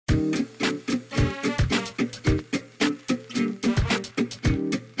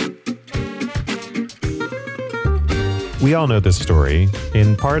We all know this story,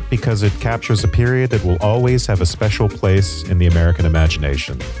 in part because it captures a period that will always have a special place in the American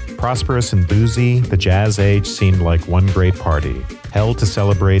imagination. Prosperous and boozy, the Jazz Age seemed like one great party, held to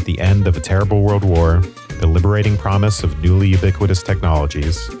celebrate the end of a terrible world war, the liberating promise of newly ubiquitous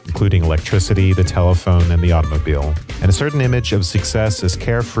technologies, including electricity, the telephone, and the automobile, and a certain image of success as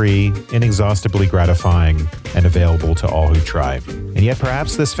carefree, inexhaustibly gratifying, and available to all who try. And yet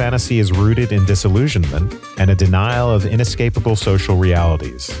perhaps this fantasy is rooted in disillusionment and a denial of inescapable social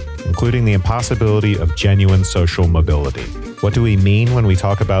realities, including the impossibility of genuine social mobility. What do we mean when we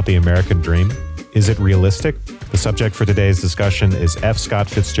talk about the American dream? Is it realistic? The subject for today's discussion is F. Scott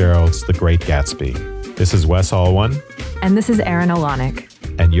Fitzgerald's The Great Gatsby. This is Wes Alwan. And this is Erin Olanik.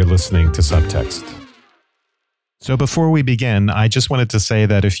 And you're listening to Subtext. So before we begin, I just wanted to say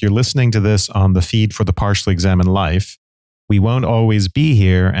that if you're listening to this on the feed for the Partially Examined Life, we won't always be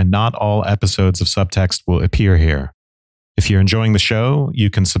here and not all episodes of Subtext will appear here. If you're enjoying the show, you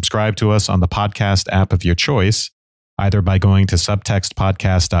can subscribe to us on the podcast app of your choice, either by going to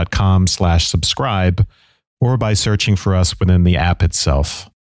subtextpodcast.com/subscribe or by searching for us within the app itself.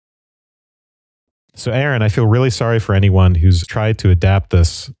 So Erin, I feel really sorry for anyone who's tried to adapt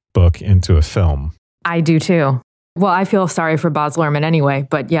this book into a film. I do too. Well, I feel sorry for Baz Luhrmann anyway,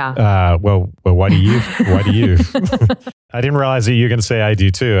 but yeah. Well, why do you? Why do you? I didn't realize that you were going to say I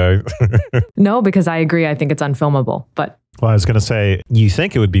do too. No, because I agree. I think it's unfilmable. But well, I was going to say, you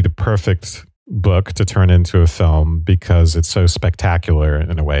think it would be the perfect book to turn into a film because it's so spectacular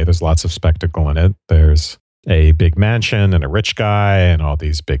in a way. There's lots of spectacle in it. There's a big mansion and a rich guy and all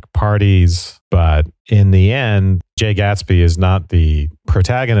these big parties. But in the end, Jay Gatsby is not the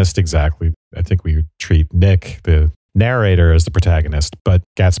protagonist exactly. I think we treat Nick, the narrator, as the protagonist, but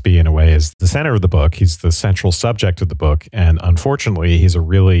Gatsby in a way is the center of the book. He's the central subject of the book. And unfortunately, he's a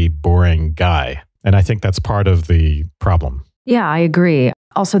really boring guy. And I think that's part of the problem. Yeah, I agree.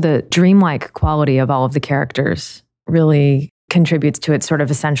 Also, the dreamlike quality of all of the characters really contributes to its sort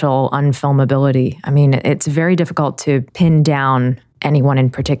of essential unfilmability. I mean, it's very difficult to pin down anyone in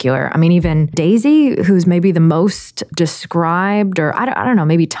particular. I mean, even Daisy, who's maybe the most described, or I don't know,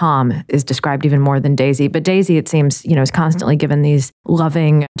 maybe Tom is described even more than Daisy. But Daisy, it seems, is constantly given these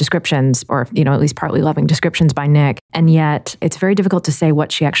loving descriptions, or, at least partly loving descriptions by Nick. And yet it's very difficult to say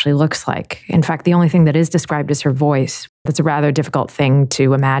what she actually looks like. In fact, the only thing that is described is her voice. That's a rather difficult thing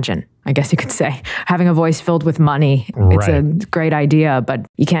to imagine, I guess you could say. Having a voice filled with money, right. It's a great idea, but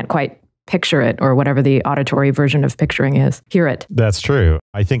you can't quite picture it, or whatever the auditory version of picturing is. Hear it. That's true.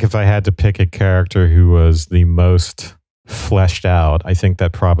 I think if I had to pick a character who was the most fleshed out, I think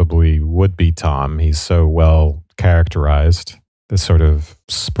that probably would be Tom. He's so well characterized. The sort of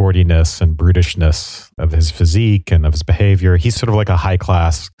sportiness and brutishness of his physique and of his behavior. He's sort of like a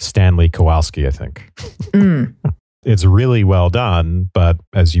high-class Stanley Kowalski, I think. It's really well done, but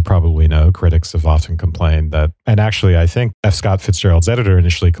as you probably know, critics have often complained that, and actually I think F. Scott Fitzgerald's editor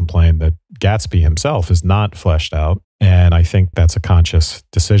initially complained that Gatsby himself is not fleshed out. And I think that's a conscious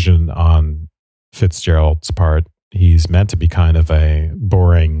decision on Fitzgerald's part. He's meant to be kind of a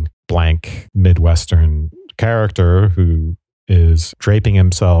boring, blank, Midwestern character who is draping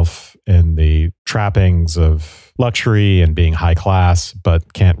himself in the trappings of luxury and being high class,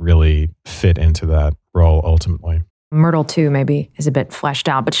 but can't really fit into that role ultimately. Myrtle, too, maybe is a bit fleshed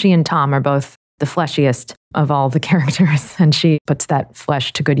out, but she and Tom are both the fleshiest of all the characters, and she puts that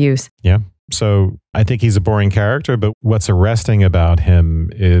flesh to good use. Yeah. So I think he's a boring character, but what's arresting about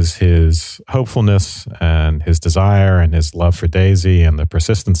him is his hopefulness and his desire and his love for Daisy and the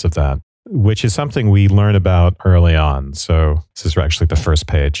persistence of that, which is something we learn about early on. So this is actually the first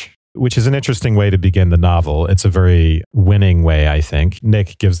page, which is an interesting way to begin the novel. It's a very winning way, I think.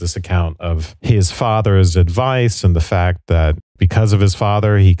 Nick gives this account of his father's advice and the fact that because of his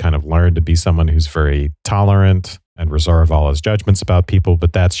father, he kind of learned to be someone who's very tolerant and reserve all his judgments about people,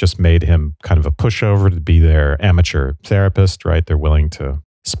 but that's just made him kind of a pushover to be their amateur therapist, right? They're willing to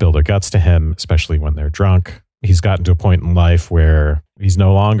spill their guts to him, especially when they're drunk. He's gotten to a point in life where he's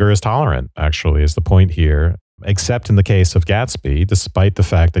no longer as tolerant, actually, is the point here. Except in the case of Gatsby, despite the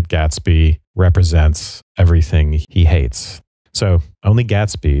fact that Gatsby represents everything he hates. So only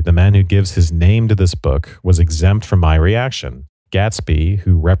Gatsby, the man who gives his name to this book, was exempt from my reaction. Gatsby,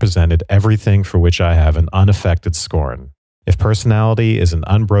 who represented everything for which I have an unaffected scorn. If personality is an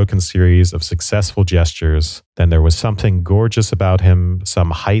unbroken series of successful gestures, then there was something gorgeous about him,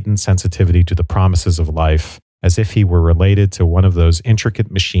 some heightened sensitivity to the promises of life, as if he were related to one of those intricate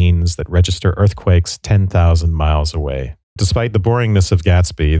machines that register earthquakes 10,000 miles away. Despite the boringness of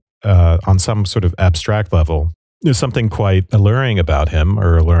Gatsby, on some sort of abstract level, There's something quite alluring about him,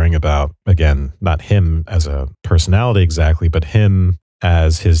 or alluring about, again, not him as a personality exactly, but him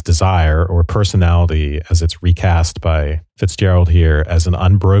as his desire, or personality as it's recast by Fitzgerald here, as an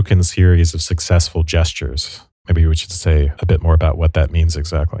unbroken series of successful gestures. Maybe we should say a bit more about what that means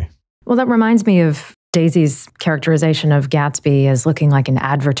exactly. Well, that reminds me of Daisy's characterization of Gatsby as looking like an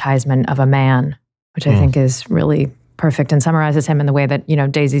advertisement of a man, which I think is really perfect and summarizes him in the way that,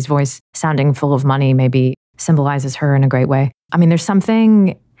 Daisy's voice sounding full of money maybe symbolizes her in a great way. I mean, there's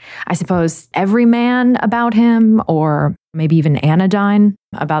something, I suppose, everyman about him, or maybe even anodyne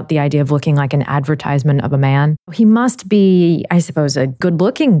about the idea of looking like an advertisement of a man. He must be, I suppose, a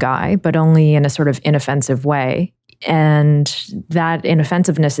good-looking guy, but only in a sort of inoffensive way. And that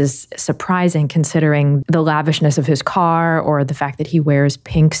inoffensiveness is surprising considering the lavishness of his car, or the fact that he wears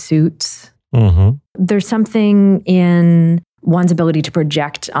pink suits. Mm-hmm. There's something in one's ability to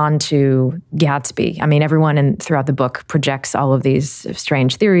project onto Gatsby. I mean, everyone throughout the book projects all of these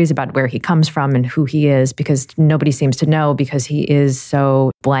strange theories about where he comes from and who he is, because nobody seems to know, because he is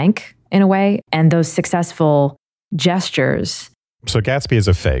so blank in a way. And those successful gestures. So Gatsby is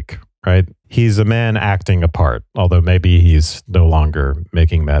a fake, right? He's a man acting a part, although maybe he's no longer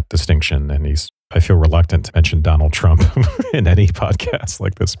making that distinction. And I feel reluctant to mention Donald Trump in any podcast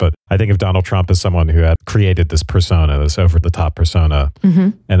like this, but I think of Donald Trump as someone who had created this persona, this over-the-top persona,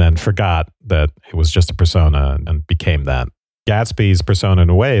 and then forgot that it was just a persona and became that. Gatsby's persona, in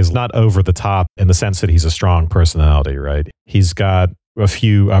a way, is not over-the-top in the sense that he's a strong personality, right? He's got a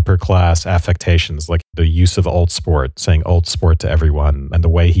few upper-class affectations, like the use of old sport, saying old sport to everyone, and the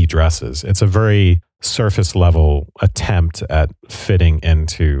way he dresses. It's a very surface-level attempt at fitting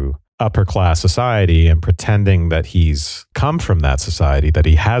into upper-class society and pretending that he's come from that society, that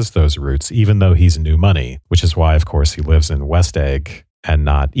he has those roots, even though he's new money, which is why, of course, he lives in West Egg and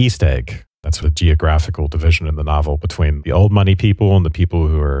not East Egg. That's the geographical division in the novel between the old money people and the people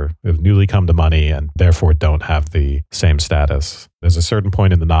who have newly come to money and therefore don't have the same status. There's a certain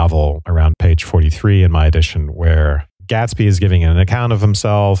point in the novel, around page 43 in my edition, where Gatsby is giving an account of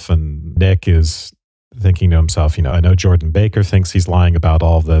himself and Nick is thinking to himself, I know Jordan Baker thinks he's lying about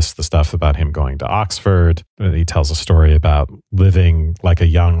all this, the stuff about him going to Oxford. And he tells a story about living like a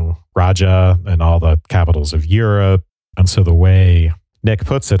young Raja in all the capitals of Europe. And so the way Nick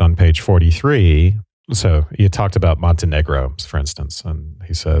puts it on page 43, so he had talked about Montenegro, for instance, and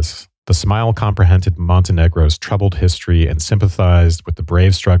he says, "The Smile comprehended Montenegro's troubled history and sympathized with the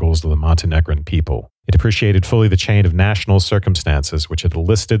brave struggles of the Montenegrin people. It appreciated fully the chain of national circumstances which had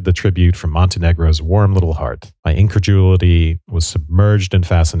elicited the tribute from Montenegro's warm little heart. My incredulity was submerged in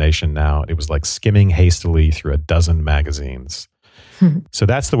fascination now. It was like skimming hastily through a dozen magazines." So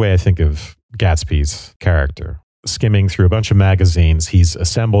that's the way I think of Gatsby's character. Skimming through a bunch of magazines, he's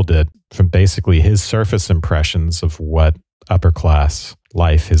assembled it from basically his surface impressions of what upper class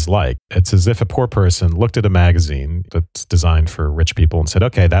life is like. It's as if a poor person looked at a magazine that's designed for rich people and said,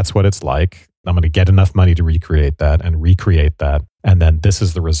 okay, that's what it's like. I'm going to get enough money to recreate that. And then this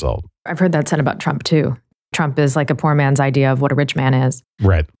is the result. I've heard that said about Trump too. Trump is like a poor man's idea of what a rich man is.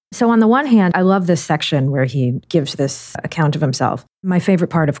 Right. So on the one hand, I love this section where he gives this account of himself. My favorite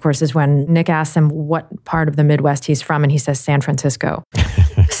part, of course, is when Nick asks him what part of the Midwest he's from, and he says San Francisco.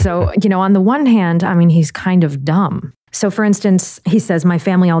 So, on the one hand, I mean, he's kind of dumb. So, for instance, he says, "My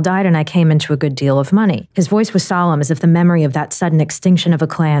family all died and I came into a good deal of money." His voice was solemn, as if the memory of that sudden extinction of a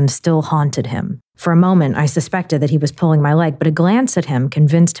clan still haunted him. For a moment, I suspected that he was pulling my leg, but a glance at him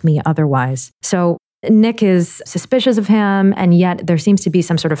convinced me otherwise. So Nick is suspicious of him, and yet there seems to be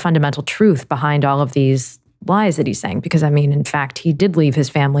some sort of fundamental truth behind all of these lies that he's saying. Because, I mean, in fact, he did leave his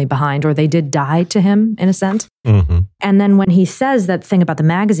family behind, or they did die to him, in a sense. Mm-hmm. And then when he says that thing about the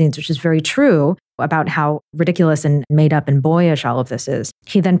magazines, which is very true, about how ridiculous and made up and boyish all of this is,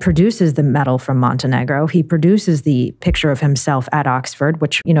 he then produces the medal from Montenegro. He produces the picture of himself at Oxford,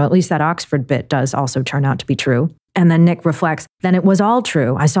 which, at least that Oxford bit does also turn out to be true. And then Nick reflects, "Then it was all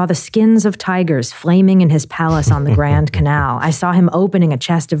true. I saw the skins of tigers flaming in his palace on the Grand Canal. I saw him opening a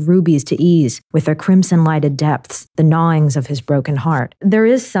chest of rubies to ease with their crimson-lighted depths, the gnawings of his broken heart." There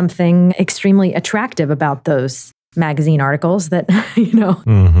is something extremely attractive about those magazine articles that,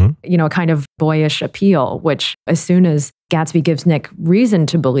 a kind of boyish appeal, which as soon as Gatsby gives Nick reason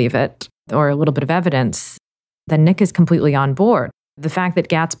to believe it, or a little bit of evidence, then Nick is completely on board. The fact that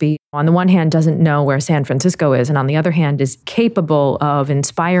Gatsby, on the one hand, doesn't know where San Francisco is, and on the other hand, is capable of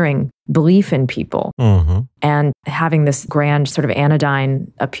inspiring belief in people and having this grand sort of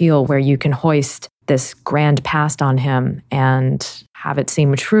anodyne appeal where you can hoist this grand past on him and have it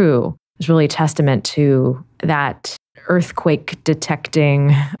seem true, is really a testament to that earthquake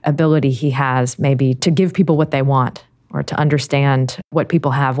detecting ability he has, maybe to give people what they want or to understand what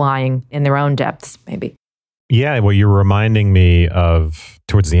people have lying in their own depths, maybe. Yeah, well, you're reminding me of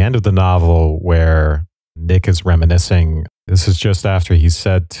towards the end of the novel where Nick is reminiscing. This is just after he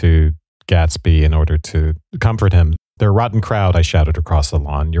said to Gatsby, in order to comfort him, "They're a rotten crowd," I shouted across the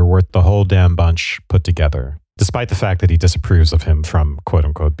lawn. "You're worth the whole damn bunch put together." Despite the fact that he disapproves of him from quote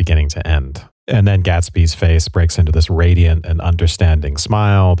unquote beginning to end. And then Gatsby's face breaks into this radiant and understanding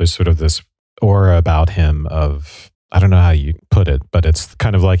smile. There's sort of this aura about him of, I don't know how you put it, but it's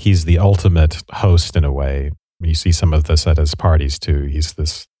kind of like he's the ultimate host in a way. You see some of this at his parties too. He's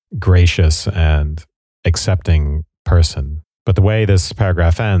this gracious and accepting person. But the way this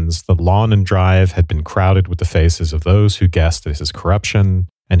paragraph ends, the lawn and drive had been crowded with the faces of those who guessed at his corruption,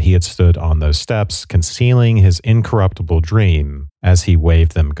 and he had stood on those steps, concealing his incorruptible dream as he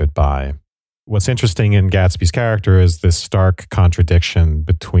waved them goodbye. What's interesting in Gatsby's character is this stark contradiction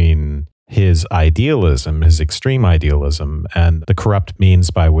between his idealism, his extreme idealism, and the corrupt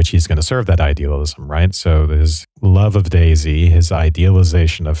means by which he's going to serve that idealism, right? So his love of Daisy, his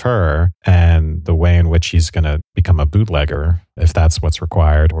idealization of her, and the way in which he's going to become a bootlegger, if that's what's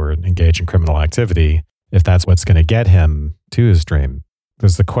required, or engage in criminal activity, if that's what's going to get him to his dream.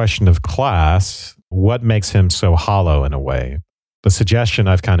 There's the question of class. What makes him so hollow in a way? The suggestion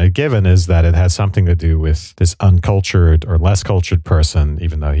I've kind of given is that it has something to do with this uncultured or less cultured person,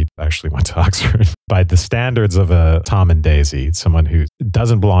 even though he actually went to Oxford, by the standards of a Tom and Daisy, someone who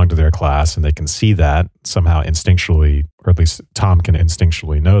doesn't belong to their class, and they can see that somehow instinctually, or at least Tom can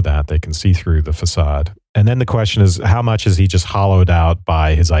instinctually know that. They can see through the facade. And then the question is, how much is he just hollowed out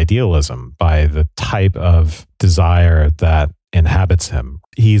by his idealism, by the type of desire that inhabits him?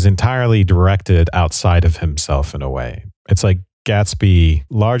 He's entirely directed outside of himself in a way. It's like Gatsby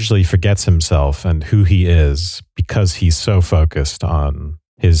largely forgets himself and who he is because he's so focused on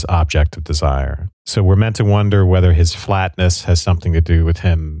his object of desire. So we're meant to wonder whether his flatness has something to do with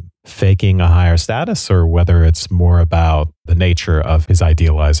him faking a higher status, or whether it's more about the nature of his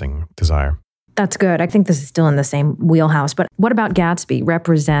idealizing desire. That's good. I think this is still in the same wheelhouse. But what about Gatsby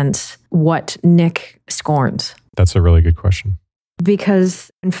represents what Nick scorns? That's a really good question.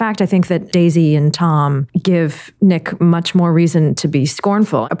 Because, in fact, I think that Daisy and Tom give Nick much more reason to be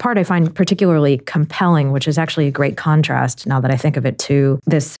scornful. A part I find particularly compelling, which is actually a great contrast, now that I think of it, to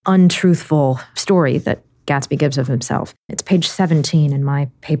this untruthful story that Gatsby gives of himself. It's page 17 in my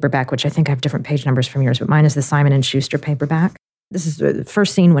paperback, which I think I have different page numbers from yours, but mine is the Simon & Schuster paperback. This is the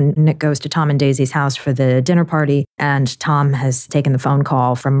first scene when Nick goes to Tom and Daisy's house for the dinner party, and Tom has taken the phone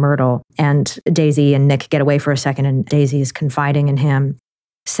call from Myrtle, and Daisy and Nick get away for a second, and Daisy is confiding in him,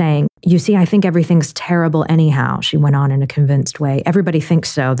 saying, "You see, I think everything's terrible anyhow," she went on in a convinced way. "Everybody thinks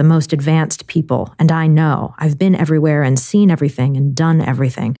so, the most advanced people. And I know. I've been everywhere and seen everything and done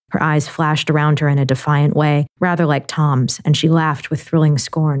everything." Her eyes flashed around her in a defiant way, rather like Tom's, and she laughed with thrilling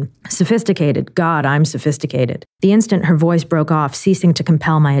scorn. "Sophisticated. God, I'm sophisticated." The instant her voice broke off, ceasing to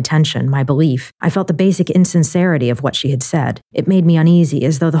compel my attention, my belief, I felt the basic insincerity of what she had said. It made me uneasy,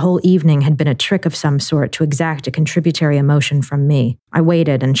 as though the whole evening had been a trick of some sort to exact a contributory emotion from me. I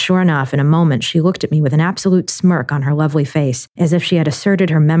waited, and sure enough, in a moment, she looked at me with an absolute smirk on her lovely face, as if she had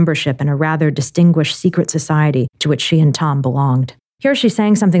asserted her membership in a rather distinguished secret society to which she and Tom belonged. Here she's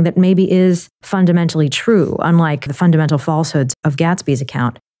saying something that maybe is fundamentally true, unlike the fundamental falsehoods of Gatsby's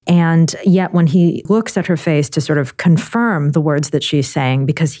account. And yet when he looks at her face to sort of confirm the words that she's saying,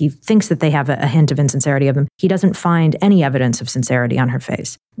 because he thinks that they have a hint of insincerity of them, he doesn't find any evidence of sincerity on her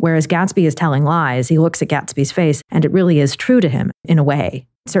face. Whereas Gatsby is telling lies, he looks at Gatsby's face, and it really is true to him in a way.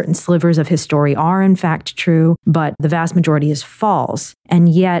 Certain slivers of his story are in fact true, but the vast majority is false. And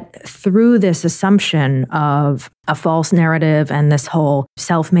yet, through this assumption of a false narrative and this whole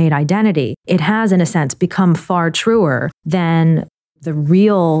self-made identity, it has, in a sense, become far truer than the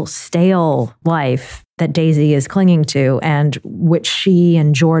real stale life that Daisy is clinging to, and which she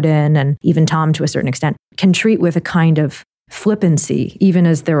and Jordan and even Tom to a certain extent can treat with a kind of flippancy, even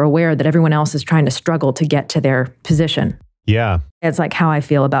as they're aware that everyone else is trying to struggle to get to their position. Yeah. It's like how I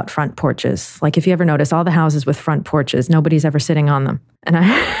feel about front porches. Like if you ever notice all the houses with front porches, nobody's ever sitting on them. And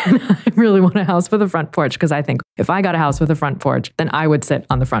I really want a house with a front porch, because I think if I got a house with a front porch, then I would sit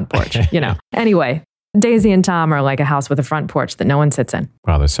on the front porch, Anyway, Daisy and Tom are like a house with a front porch that no one sits in.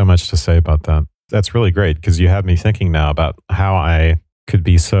 Wow, there's so much to say about that. That's really great, because you have me thinking now about how I could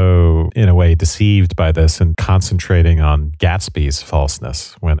be so, in a way, deceived by this and concentrating on Gatsby's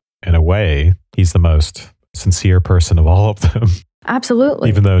falseness, when in a way, he's the most sincere person of all of them. Absolutely.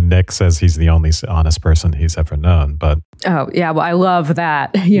 Even though Nick says he's the only honest person he's ever known. But oh, yeah. Well, I love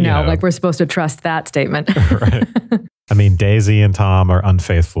that. Like we're supposed to trust that statement. Right. I mean, Daisy and Tom are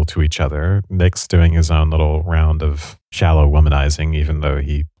unfaithful to each other. Nick's doing his own little round of shallow womanizing, even though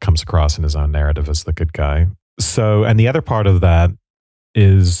he comes across in his own narrative as the good guy. So, and the other part of that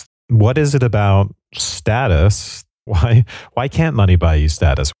is, what is it about status? Why can't money buy you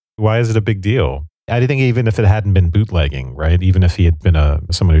status? Why is it a big deal? I think even if it hadn't been bootlegging, right? Even if he had been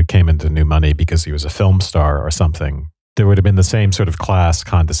someone who came into new money because he was a film star or something, there would have been the same sort of class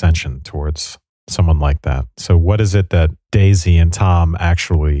condescension towards someone like that. So what is it that Daisy and Tom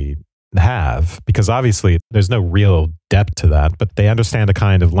actually have? Because obviously there's no real depth to that, but they understand a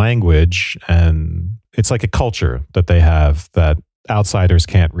kind of language, and it's like a culture that they have that outsiders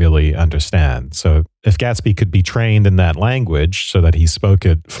can't really understand. So if Gatsby could be trained in that language so that he spoke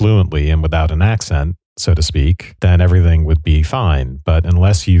it fluently and without an accent, so to speak, then everything would be fine. But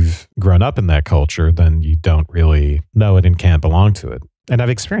unless you've grown up in that culture, then you don't really know it and can't belong to it. And I've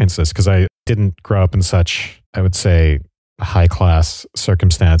experienced this because I didn't grow up in such, I would say, high-class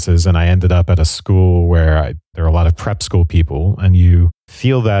circumstances, and I ended up at a school where there are a lot of prep school people, and you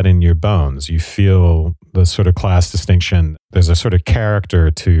feel that in your bones. You feel the sort of class distinction. There's a sort of character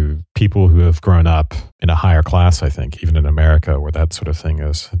to people who have grown up in a higher class, I think, even in America, where that sort of thing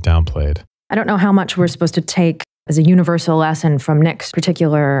is downplayed. I don't know how much we're supposed to take as a universal lesson from Nick's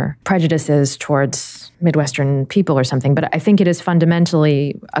particular prejudices towards Midwestern people or something, but I think it is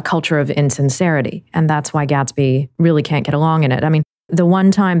fundamentally a culture of insincerity, and that's why Gatsby really can't get along in it. I mean, the one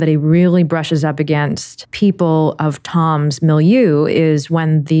time that he really brushes up against people of Tom's milieu is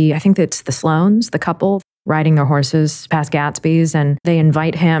when I think it's the Sloanes, the couple, riding their horses past Gatsby's, and they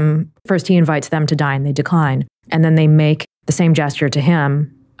invite him. First, he invites them to dine. They decline. And then they make the same gesture to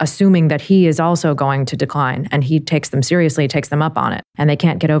him, assuming that he is also going to decline. And he takes them seriously, takes them up on it. And they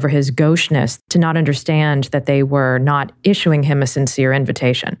can't get over his gaucheness to not understand that they were not issuing him a sincere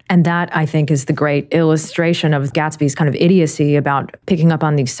invitation. And that, I think, is the great illustration of Gatsby's kind of idiocy about picking up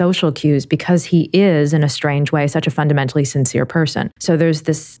on these social cues, because he is, in a strange way, such a fundamentally sincere person. So there's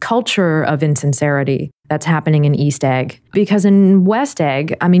this culture of insincerity that's happening in East Egg. Because in West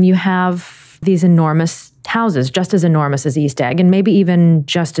Egg, I mean, you have these enormous houses, just as enormous as East Egg, and maybe even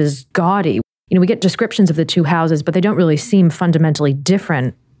just as gaudy. You know, we get descriptions of the two houses, but they don't really seem fundamentally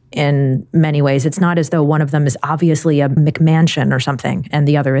different in many ways. It's not as though one of them is obviously a McMansion or something and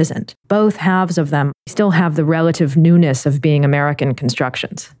the other isn't. Both halves of them still have the relative newness of being American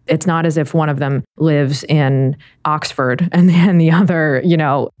constructions. It's not as if one of them lives in Oxford and the other,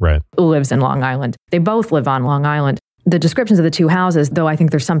 right, lives in Long Island. They both live on Long Island. The descriptions of the two houses, though I think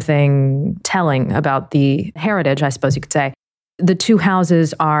there's something telling about the heritage, I suppose you could say, the two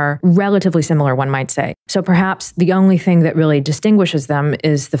houses are relatively similar, one might say. So perhaps the only thing that really distinguishes them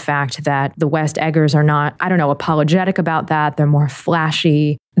is the fact that the West Eggers are not, apologetic about that. They're more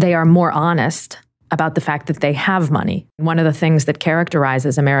flashy. They are more honest about the fact that they have money. One of the things that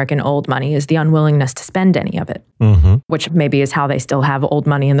characterizes American old money is the unwillingness to spend any of it, which maybe is how they still have old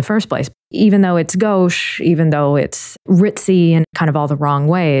money in the first place. Even though it's gauche, even though it's ritzy in kind of all the wrong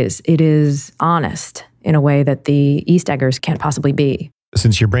ways, it is honest in a way that the East Eggers can't possibly be.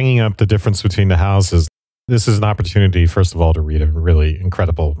 Since you're bringing up the difference between the houses, this is an opportunity, first of all, to read a really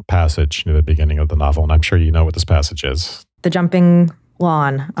incredible passage near the beginning of the novel, and I'm sure you know what this passage is. The jumping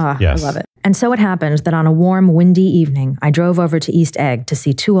lawn. Yes. I love it. And so it happened that on a warm, windy evening, I drove over to East Egg to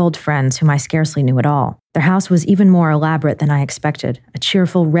see two old friends whom I scarcely knew at all. Their house was even more elaborate than I expected, a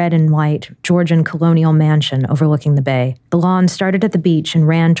cheerful red and white Georgian colonial mansion overlooking the bay. The lawn started at the beach and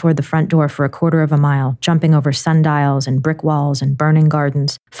ran toward the front door for a quarter of a mile, jumping over sundials and brick walls and burning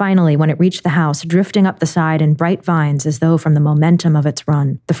gardens. Finally, when it reached the house, drifting up the side in bright vines as though from the momentum of its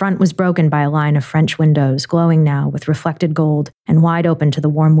run. The front was broken by a line of French windows, glowing now with reflected gold and wide open to the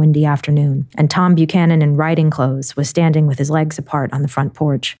warm, windy afternoon. And Tom Buchanan in riding clothes was standing with his legs apart on the front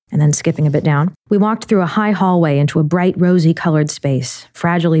porch. And then skipping a bit down, we walked through a high hallway into a bright rosy-colored space,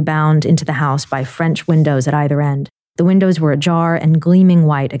 fragilely bound into the house by French windows at either end. The windows were ajar and gleaming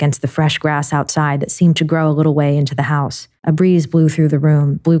white against the fresh grass outside that seemed to grow a little way into the house. A breeze blew through the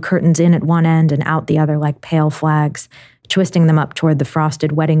room, blew curtains in at one end and out the other like pale flags, twisting them up toward the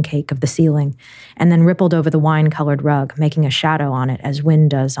frosted wedding cake of the ceiling, and then rippled over the wine-colored rug, making a shadow on it as wind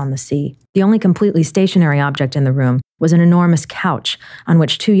does on the sea. The only completely stationary object in the room was an enormous couch on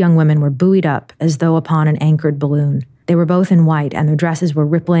which two young women were buoyed up as though upon an anchored balloon. They were both in white, and their dresses were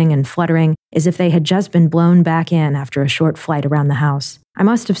rippling and fluttering as if they had just been blown back in after a short flight around the house. I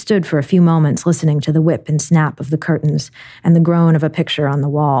must have stood for a few moments listening to the whip and snap of the curtains and the groan of a picture on the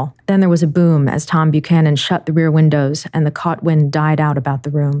wall. Then there was a boom as Tom Buchanan shut the rear windows and the caught wind died out about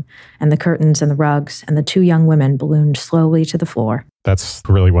the room, and the curtains and the rugs and the two young women ballooned slowly to the floor. That's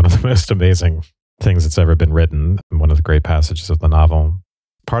really one of the most amazing things that's ever been written, one of the great passages of the novel.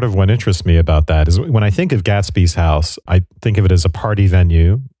 Part of what interests me about that is when I think of Gatsby's house, I think of it as a party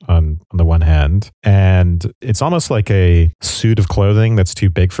venue on the one hand, and it's almost like a suit of clothing that's too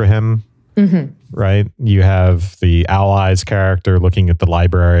big for him. Mm-hmm. Right? You have the Owl Eyes character looking at the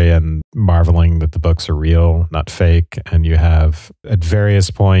library and marveling that the books are real, not fake. And you have, at various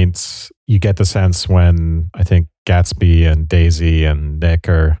points, you get the sense when I think Gatsby and Daisy and Nick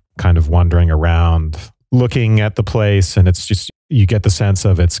are kind of wandering around looking at the place, and it's just, you get the sense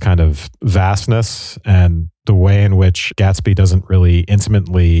of its kind of vastness and the way in which Gatsby doesn't really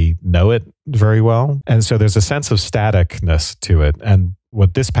intimately know it very well. And so there's a sense of staticness to it. And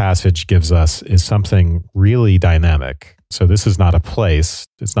what this passage gives us is something really dynamic. So this is not a place.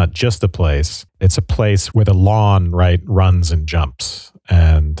 It's not just a place. It's a place where the lawn, right, runs and jumps.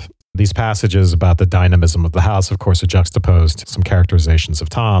 And these passages about the dynamism of the house, of course, are juxtaposed to some characterizations of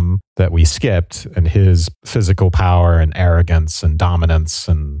Tom that we skipped, and his physical power and arrogance and dominance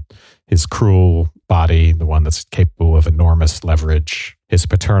and his cruel body, the one that's capable of enormous leverage, his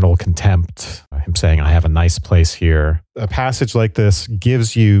paternal contempt, him saying, I have a nice place here. A passage like this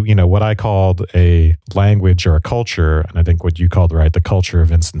gives you, what I called a language or a culture, and I think what you called, right, the culture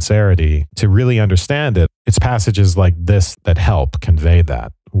of insincerity. To really understand it, it's passages like this that help convey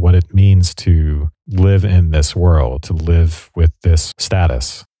that, what it means to live in this world, to live with this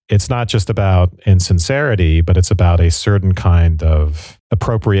status. It's not just about insincerity, but it's about a certain kind of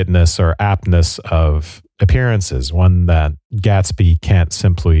appropriateness or aptness of appearances, one that Gatsby can't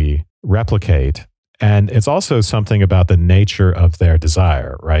simply replicate. And it's also something about the nature of their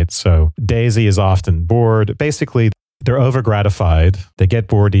desire, right? So Daisy is often bored. Basically, they're over-gratified. They get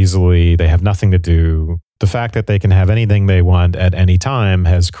bored easily. They have nothing to do. The fact that they can have anything they want at any time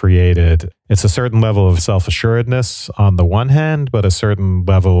has created, it's a certain level of self-assuredness on the one hand, but a certain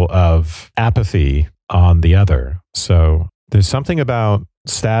level of apathy on the other. So there's something about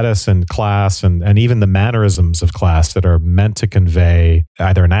status and class and even the mannerisms of class that are meant to convey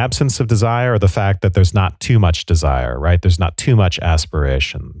either an absence of desire or the fact that there's not too much desire, right? There's not too much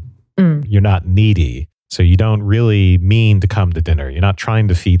aspiration. You're not needy. So you don't really mean to come to dinner. You're not trying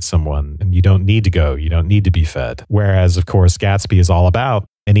to feed someone, and you don't need to go. You don't need to be fed. Whereas, of course, Gatsby is all about,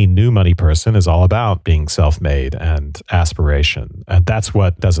 any new money person is all about being self-made and aspiration. And that's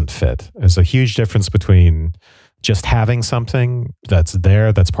what doesn't fit. There's a huge difference between just having something that's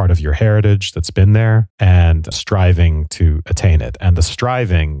there, that's part of your heritage, that's been there, and striving to attain it. And the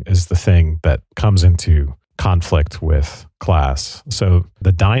striving is the thing that comes into conflict with class. So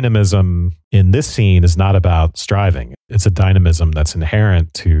the dynamism in this scene is not about striving. It's a dynamism that's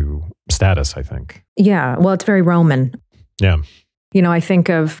inherent to status, I think. Yeah, well, it's very Roman. Yeah. I think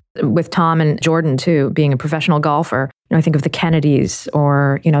of, with Tom and Jordan too, being a professional golfer, I think of the Kennedys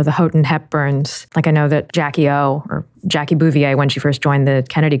or, the Houghton Hepburns. Like I know that Jackie O, or Jackie Bouvier, when she first joined the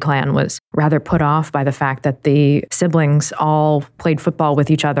Kennedy clan, was rather put off by the fact that the siblings all played football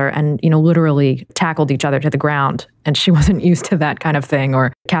with each other and, literally tackled each other to the ground. And she wasn't used to that kind of thing.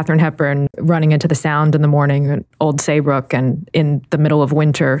 Or Katharine Hepburn running into the Sound in the morning at Old Saybrook and in the middle of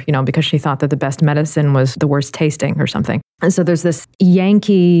winter, because she thought that the best medicine was the worst tasting or something. And so there's this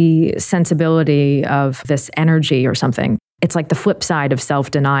Yankee sensibility of this energy or something. It's like the flip side of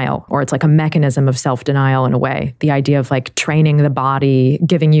self-denial, or it's like a mechanism of self-denial in a way. The idea of like training the body,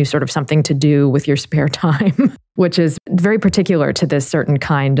 giving you sort of something to do with your spare time, which is very particular to this certain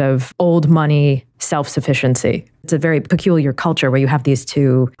kind of old money self-sufficiency. It's a very peculiar culture where you have these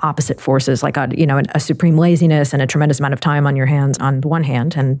two opposite forces, like a supreme laziness and a tremendous amount of time on your hands on the one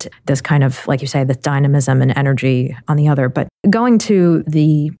hand, and this kind of, like you say, this dynamism and energy on the other. But going to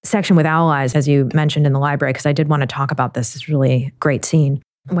the section with Owl Eyes, as you mentioned in the library, because I did want to talk about this really great scene.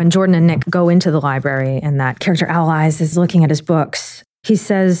 When Jordan and Nick go into the library and that character Owl Eyes is looking at his books, he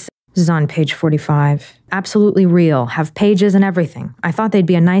says, this is on page 45, absolutely real, have pages and everything. I thought they'd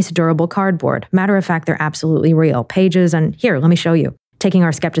be a nice, durable cardboard. Matter of fact, they're absolutely real. Pages and, here, let me show you. Taking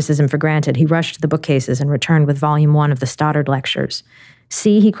our skepticism for granted, he rushed to the bookcases and returned with volume 1 of the Stoddard Lectures.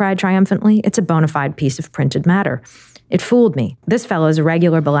 See, he cried triumphantly, it's a bona fide piece of printed matter. It fooled me. This fellow's a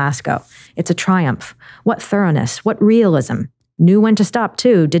regular Belasco. It's a triumph. What thoroughness, what realism. Knew when to stop,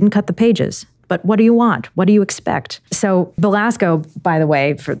 too, didn't cut the pages. But what do you want? What do you expect? So Belasco, by the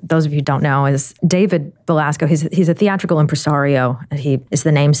way, for those of you who don't know, is David Belasco. He's a theatrical impresario. He is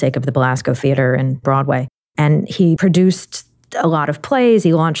the namesake of the Belasco Theater in Broadway. And he produced a lot of plays.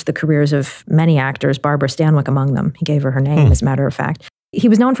 He launched the careers of many actors, Barbara Stanwyck among them. He gave her name, as a matter of fact. He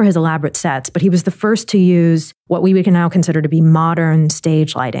was known for his elaborate sets, but he was the first to use what we can now consider to be modern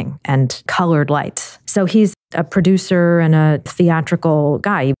stage lighting and colored lights. So he's a producer and a theatrical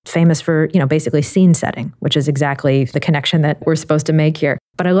guy, famous for, basically scene setting, which is exactly the connection that we're supposed to make here.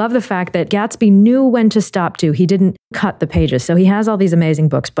 But I love the fact that Gatsby knew when to stop too. He didn't cut the pages. So he has all these amazing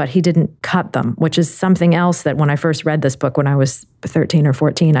books, but he didn't cut them, which is something else that when I first read this book when I was 13 or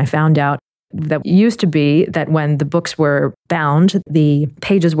 14, I found out that used to be that when the books were bound, the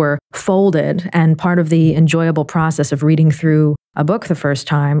pages were folded, and part of the enjoyable process of reading through a book the first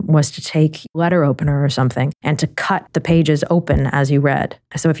time was to take a letter opener or something and to cut the pages open as you read.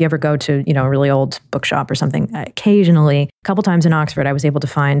 So if you ever go to, a really old bookshop or something, occasionally, a couple times in Oxford, I was able to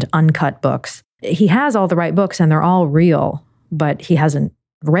find uncut books. He has all the right books and they're all real, but he hasn't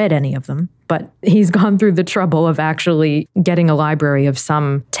read any of them. But he's gone through the trouble of actually getting a library of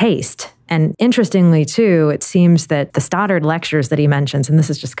some taste. And interestingly, too, it seems that the Stoddard lectures that he mentions, and this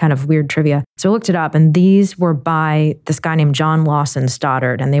is just kind of weird trivia. So I looked it up, and these were by this guy named John Lawson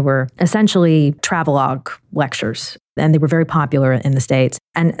Stoddard, and they were essentially travelogue lectures. And they were very popular in the States.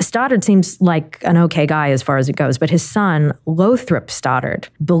 And Stoddard seems like an okay guy as far as it goes, but his son, Lothrop Stoddard,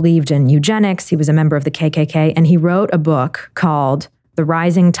 believed in eugenics. He was a member of the KKK, and he wrote a book called The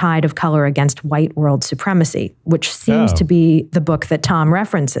Rising Tide of Color Against White World Supremacy, which seems to be the book that Tom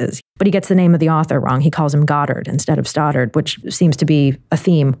references. But he gets the name of the author wrong. He calls him Goddard instead of Stoddard, which seems to be a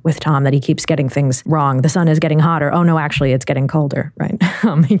theme with Tom, that he keeps getting things wrong. The sun is getting hotter. Oh, no, actually, it's getting colder, right?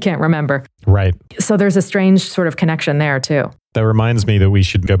 He can't remember. Right. So there's a strange sort of connection there, too. That reminds me that we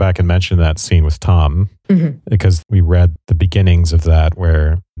should go back and mention that scene with Tom, because we read the beginnings of that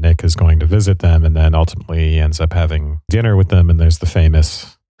where Nick is going to visit them and then ultimately ends up having dinner with them. And there's the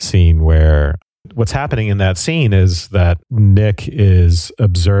famous scene where what's happening in that scene is that Nick is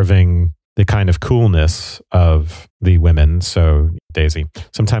observing the kind of coolness of the women. So Daisy,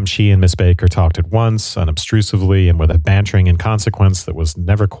 sometimes she and Miss Baker talked at once, unobtrusively, and with a bantering inconsequence that was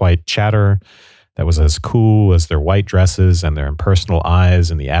never quite chatter, that was as cool as their white dresses and their impersonal eyes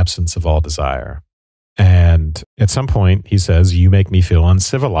in the absence of all desire. And at some point, he says, "You make me feel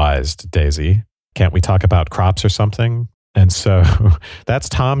uncivilized, Daisy. Can't we talk about crops or something?" And so that's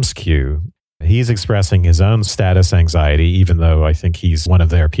Tom's cue. He's expressing his own status anxiety, even though I think he's one of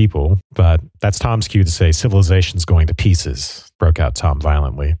their people. But that's Tom's cue to say, "Civilization's going to pieces," broke out Tom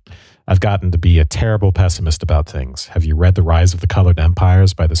violently. "I've gotten to be a terrible pessimist about things. Have you read The Rise of the Colored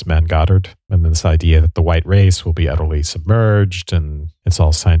Empires by this man Goddard? And this idea that the white race will be utterly submerged, and it's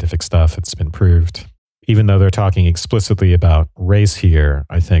all scientific stuff. It's been proved." Even though they're talking explicitly about race here,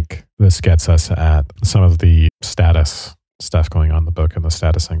 I think this gets us at some of the status stuff going on in the book and the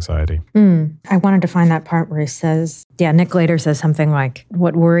status anxiety. I wanted to find that part where he says, Nick later says something like,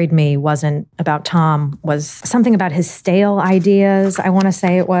 what worried me wasn't about Tom, was something about his stale ideas, I want to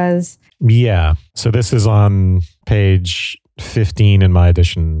say it was. Yeah. So this is on page 15 in my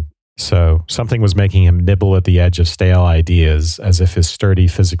edition. So something was making him nibble at the edge of stale ideas, as if his sturdy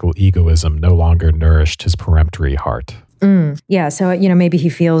physical egoism no longer nourished his peremptory heart. Yeah, so, maybe he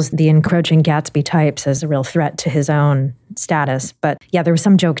feels the encroaching Gatsby types as a real threat to his own status. But yeah, there was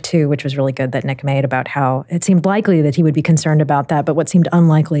some joke too, which was really good, that Nick made about how it seemed likely that he would be concerned about that. But what seemed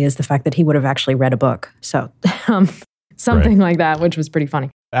unlikely is the fact that he would have actually read a book. So something like that, which was pretty funny.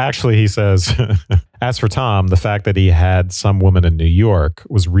 Actually, he says, as for Tom, the fact that he had some woman in New York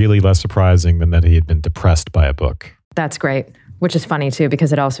was really less surprising than that he had been depressed by a book. That's great, which is funny too,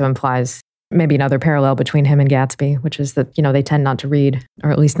 because it also implies maybe another parallel between him and Gatsby, which is that, they tend not to read,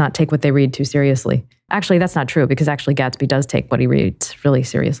 or at least not take what they read too seriously. Actually, that's not true, because actually Gatsby does take what he reads really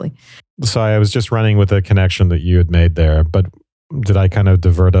seriously. So I was just running with a connection that you had made there, but did I kind of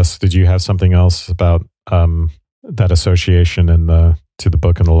divert us? Did you have something else about that association to the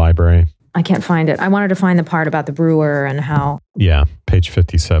book in the library? I can't find it. I wanted to find the part about the brewer and how... Yeah, page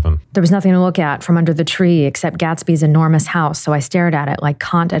 57. There was nothing to look at from under the tree except Gatsby's enormous house, so I stared at it like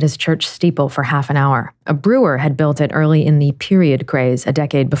Kant at his church steeple for half an hour. A brewer had built it early in the period craze a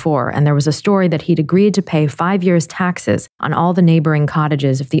decade before, and there was a story that he'd agreed to pay 5 years' taxes on all the neighboring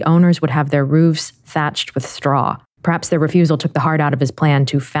cottages if the owners would have their roofs thatched with straw. Perhaps their refusal took the heart out of his plan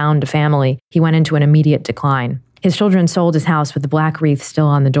to found a family. He went into an immediate decline. His children sold his house with the black wreath still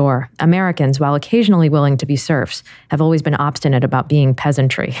on the door. Americans, while occasionally willing to be serfs, have always been obstinate about being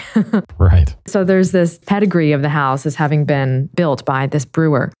peasantry. Right. So there's this pedigree of the house as having been built by this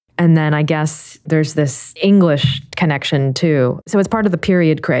brewer. And then I guess there's this English connection too. So it's part of the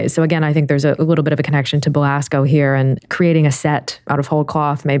period craze. So again, I think there's a little bit of a connection to Belasco here and creating a set out of whole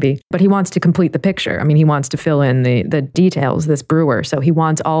cloth maybe. But he wants to complete the picture. I mean, he wants to fill in the details, this brewer. So he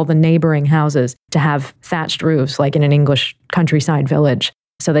wants all the neighboring houses to have thatched roofs like in an English countryside village,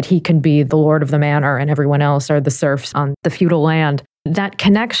 so that he can be the lord of the manor and everyone else are the serfs on the feudal land. That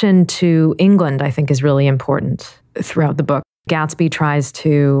connection to England, I think, is really important throughout the book. Gatsby tries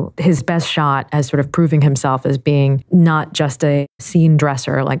to, his best shot as sort of proving himself as being not just a scene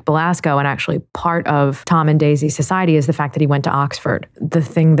dresser like Belasco, and actually part of Tom and Daisy's society is the fact that he went to Oxford. The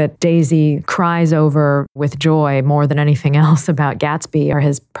thing that Daisy cries over with joy more than anything else about Gatsby are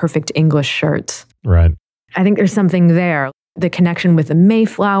his perfect English shirts. Right. I think there's something there. The connection with the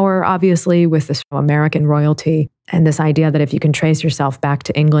Mayflower, obviously, with this American royalty, and this idea that if you can trace yourself back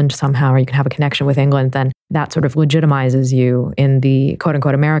to England somehow, or you can have a connection with England, then that sort of legitimizes you in the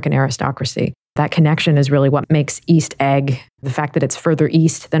quote-unquote American aristocracy. That connection is really what makes East Egg. The fact that it's further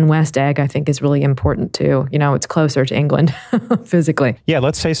east than West Egg, I think, is really important too. You know, it's closer to England physically. Yeah,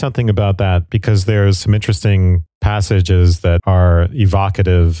 let's say something about that, because there's some interesting passages that are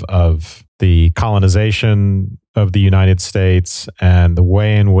evocative of the colonization of the United States and the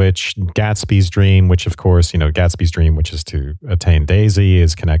way in which Gatsby's dream, which of course, Gatsby's dream, which is to attain Daisy,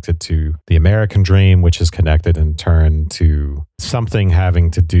 is connected to the American dream, which is connected in turn to something having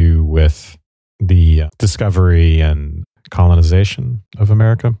to do with the discovery and colonization of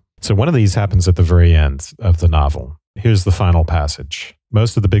America. So one of these happens at the very end of the novel. Here's the final passage.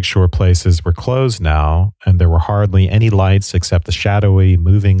 Most of the big shore places were closed now, and there were hardly any lights except the shadowy,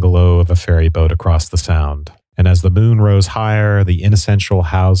 moving glow of a ferry boat across the Sound. And as the moon rose higher, the inessential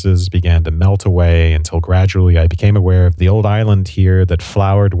houses began to melt away until gradually I became aware of the old island here that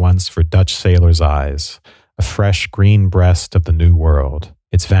flowered once for Dutch sailors' eyes, a fresh green breast of the New World.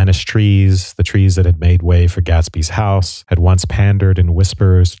 Its vanished trees, the trees that had made way for Gatsby's house, had once pandered in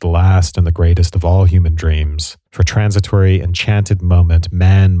whispers to the last and the greatest of all human dreams. For transitory, enchanted moment,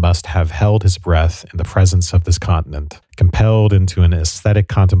 man must have held his breath in the presence of this continent, compelled into an aesthetic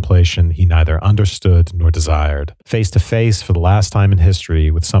contemplation he neither understood nor desired, face to face for the last time in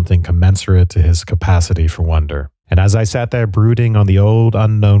history with something commensurate to his capacity for wonder. And as I sat there brooding on the old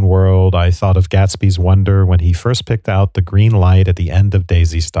unknown world, I thought of Gatsby's wonder when he first picked out the green light at the end of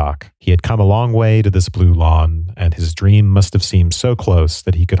Daisy's dock. He had come a long way to this blue lawn, and his dream must have seemed so close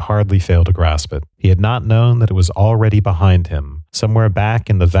that he could hardly fail to grasp it. He had not known that it was already behind him, somewhere back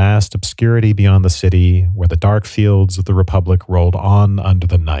in the vast obscurity beyond the city, where the dark fields of the Republic rolled on under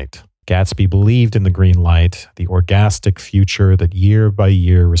the night. Gatsby believed in the green light, the orgastic future that year by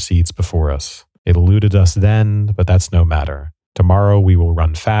year recedes before us. It eluded us then, but that's no matter. Tomorrow we will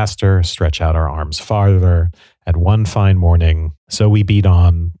run faster, stretch out our arms farther, and one fine morning, so we beat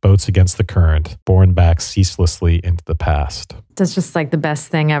on, boats against the current, borne back ceaselessly into the past. That's just like the best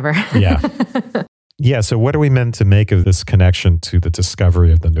thing ever. Yeah. Yeah, so what are we meant to make of this connection to the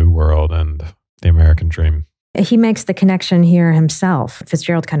discovery of the New World and the American dream? He makes the connection here himself.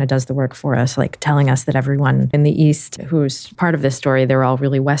 Fitzgerald kind of does the work for us, like telling us that everyone in the East who's part of this story, they're all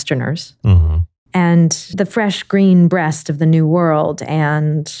really Westerners. Mm-hmm. And the fresh green breast of the New World,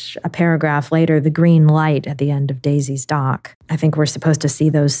 and a paragraph later, the green light at the end of Daisy's dock. I think we're supposed to see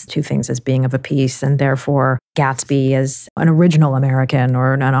those two things as being of a piece, and therefore Gatsby as an original American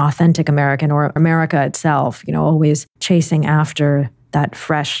or an authentic American or America itself, always chasing after that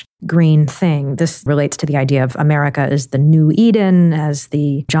fresh green thing. This relates to the idea of America as the new Eden, as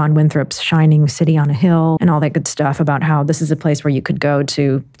the John Winthrop's shining city on a hill, and all that good stuff about how this is a place where you could go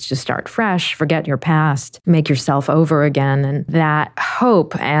to just start fresh, forget your past, make yourself over again. And that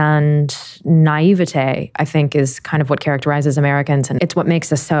hope and naivete, I think, is kind of what characterizes Americans. And it's what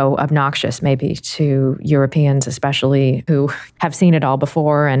makes us so obnoxious, maybe, to Europeans, especially, who have seen it all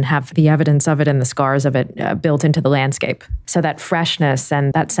before and have the evidence of it and the scars of it built into the landscape. So that freshness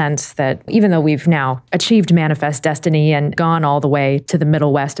and that sense that even though we've now achieved manifest destiny and gone all the way to the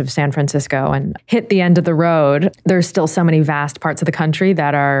middle west of San Francisco and hit the end of the road, there's still so many vast parts of the country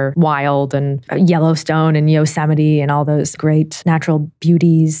that are wild, and Yellowstone and Yosemite and all those great natural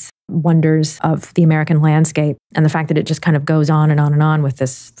beauties, wonders of the American landscape. And the fact that it just kind of goes on and on and on with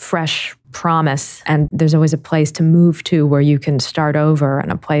this fresh promise. And there's always a place to move to where you can start over,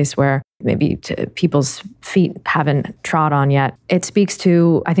 and a place where maybe people's feet haven't trod on yet. It speaks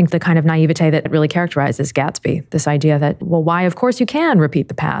to, I think, the kind of naivete that really characterizes Gatsby. This idea that, well, why? Of course you can repeat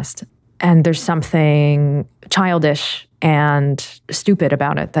the past. And there's something childish and stupid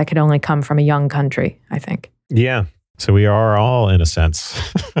about it that could only come from a young country, I think. Yeah. So we are all, in a sense,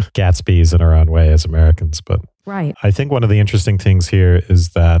 Gatsbys in our own way as Americans. But right. I think one of the interesting things here is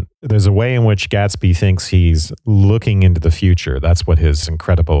that there's a way in which Gatsby thinks he's looking into the future. That's what his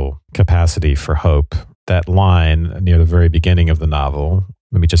incredible capacity for hope. That line near the very beginning of the novel,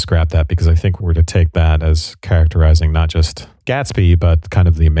 let me just grab that, because I think we're to take that as characterizing not just Gatsby, but kind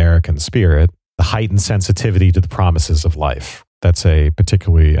of the American spirit, the heightened sensitivity to the promises of life. that's a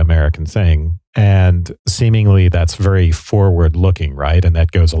particularly American thing. And seemingly that's very forward looking, right? And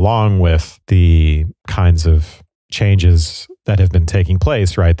that goes along with the kinds of changes that have been taking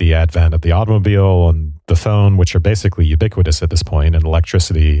place, right? The advent of the automobile and the phone, which are basically ubiquitous at this point, and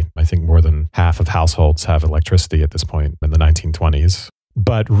electricity. I think more than half of households have electricity at this point in the 1920s.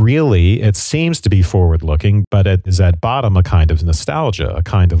 But really, it seems to be forward-looking, but it is at bottom a kind of nostalgia, a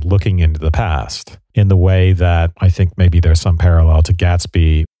kind of looking into the past in the way that I think maybe there's some parallel to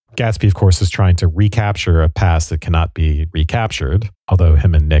Gatsby. Gatsby, of course, is trying to recapture a past that cannot be recaptured, although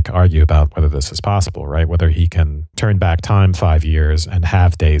him and Nick argue about whether this is possible, right? Whether he can turn back time 5 years and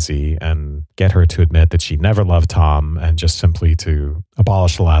have Daisy and get her to admit that she never loved Tom and just simply to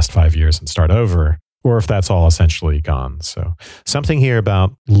abolish the last 5 years and start over, or if that's all essentially gone. So something here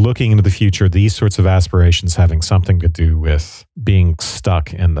about looking into the future, these sorts of aspirations having something to do with being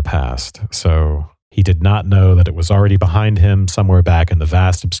stuck in the past. So he did not know that it was already behind him somewhere back in the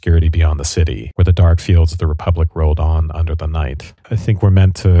vast obscurity beyond the city, where the dark fields of the Republic rolled on under the night. I think we're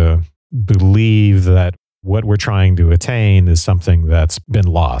meant to believe that what we're trying to attain is something that's been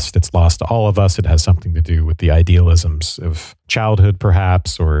lost. It's lost to all of us. It has something to do with the idealisms of childhood,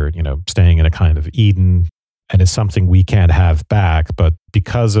 perhaps, or, staying in a kind of Eden. And it's something we can't have back. But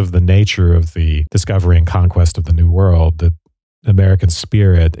because of the nature of the discovery and conquest of the New World, the American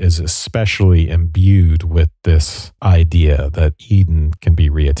spirit is especially imbued with this idea that Eden can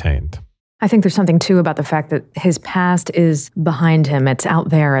be reattained. I think there's something, too, about the fact that his past is behind him. It's out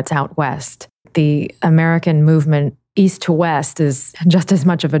there. It's out west. The American movement east to west is just as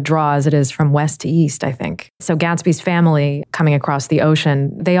much of a draw as it is from west to east, I think. So Gatsby's family coming across the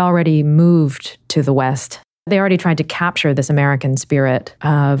ocean, they already moved to the west. They already tried to capture this American spirit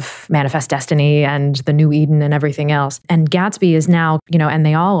of manifest destiny and the new Eden and everything else. And Gatsby is now, and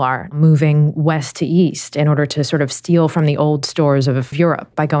they all are, moving west to east in order to sort of steal from the old stores of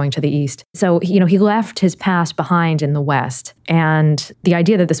Europe by going to the east. So, he left his past behind in the west. And the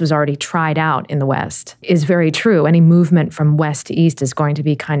idea that this was already tried out in the west is very true. Any movement from west to east is going to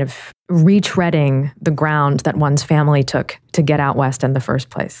be kind of retreading the ground that one's family took to get out west in the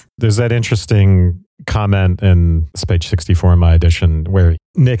first place. There's that interesting comment in page 64 in my edition where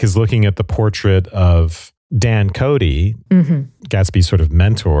Nick is looking at the portrait of Dan Cody, Gatsby's sort of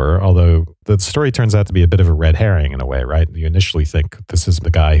mentor, although the story turns out to be a bit of a red herring in a way, right? You initially think this is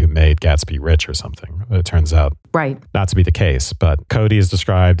the guy who made Gatsby rich or something. It turns out not to be the case. But Cody is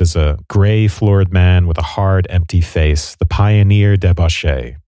described as a gray, florid man with a hard, empty face, the pioneer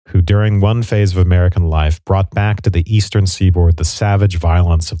debauchee, who during one phase of American life brought back to the eastern seaboard the savage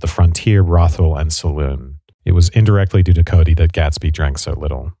violence of the frontier brothel and saloon. It was indirectly due to Cody that Gatsby drank so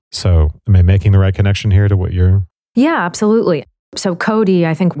little. So am I making the right connection here to what you're... Yeah, absolutely. So Cody,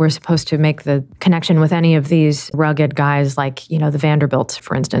 I think we're supposed to make the connection with any of these rugged guys like, the Vanderbilts,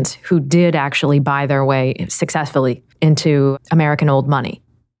 for instance, who did actually buy their way successfully into American old money.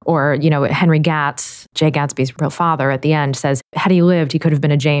 Or, Henry Gatz, Jay Gatsby's real father, at the end says, had he lived, he could have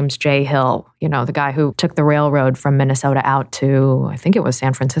been a James J. Hill, the guy who took the railroad from Minnesota out to, I think it was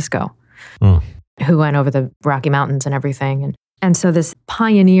San Francisco, who went over the Rocky Mountains and everything. And so this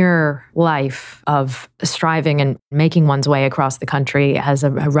pioneer life of striving and making one's way across the country as a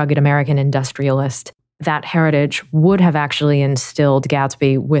rugged American industrialist, that heritage would have actually instilled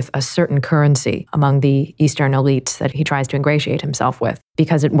Gatsby with a certain currency among the Eastern elites that he tries to ingratiate himself with,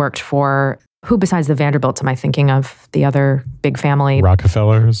 because it worked for, who besides the Vanderbilts am I thinking of? The other big family?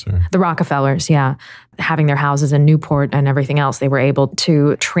 Rockefellers? Or? The Rockefellers, yeah. Having their houses in Newport and everything else, they were able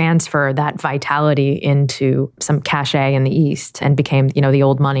to transfer that vitality into some cachet in the East and became, the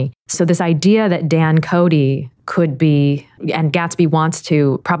old money. So this idea that Dan Cody could be, and Gatsby wants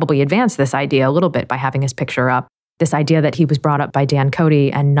to probably advance this idea a little bit by having his picture up, this idea that he was brought up by Dan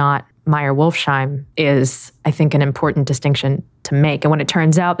Cody and not Meyer Wolfsheim is, I think, an important distinction to make. And when it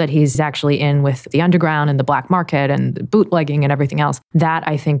turns out that he's actually in with the underground and the black market and the bootlegging and everything else, that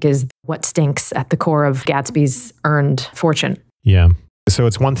I think is what stinks at the core of Gatsby's earned fortune. Yeah. So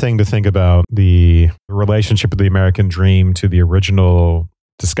it's one thing to think about the relationship of the American dream to the original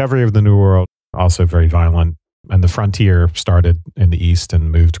discovery of the New World, also very violent. And the frontier started in the East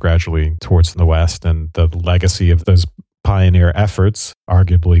and moved gradually towards the West. And the legacy of those pioneer efforts,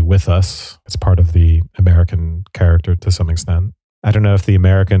 arguably with us, it's part of the American character to some extent. I don't know if the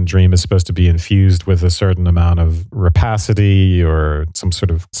American dream is supposed to be infused with a certain amount of rapacity or some sort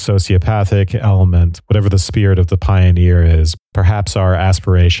of sociopathic element, whatever the spirit of the pioneer is. Perhaps our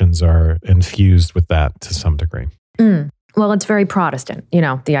aspirations are infused with that to some degree. Well, it's very Protestant,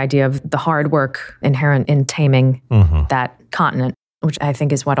 the idea of the hard work inherent in taming that continent. which I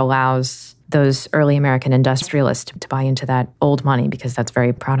think is what allows those early American industrialists to buy into that old money, because that's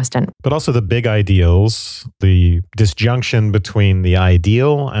very Protestant. But also the big ideals, the disjunction between the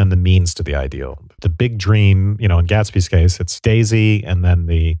ideal and the means to the ideal. The big dream, in Gatsby's case, it's Daisy, and then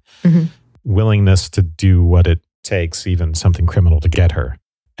the willingness to do what it takes, even something criminal, to get her.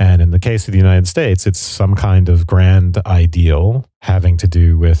 And in the case of the United States, it's some kind of grand ideal having to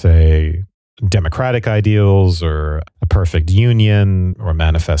do with a democratic ideals or a perfect union or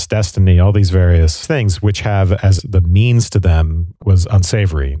manifest destiny, all these various things which have as the means to them was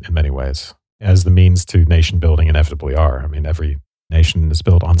unsavory in many ways, as the means to nation building inevitably are. I mean, every nation is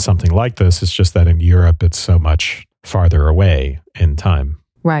built on something like this. It's just that in Europe, it's so much farther away in time.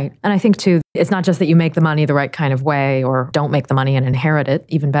 Right. And I think, too, it's not just that you make the money the right kind of way or don't make the money and inherit it,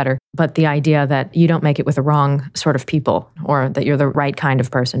 even better, but the idea that you don't make it with the wrong sort of people, or that you're the right kind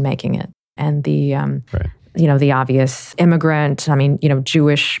of person making it. And the, the obvious immigrant,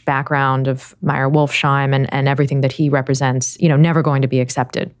 Jewish background of Meyer Wolfsheim and everything that he represents, never going to be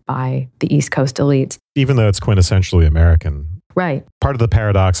accepted by the East Coast elites. Even though it's quintessentially American. Right. Part of the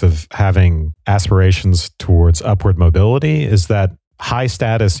paradox of having aspirations towards upward mobility is that high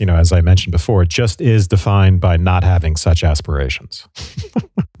status, as I mentioned before, just is defined by not having such aspirations.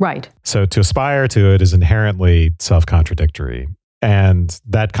 Right. So to aspire to it is inherently self-contradictory. And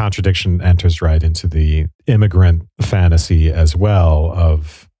that contradiction enters right into the immigrant fantasy as well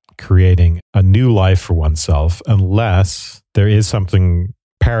of creating a new life for oneself, unless there is something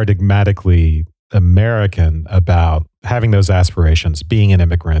paradigmatically American about having those aspirations, being an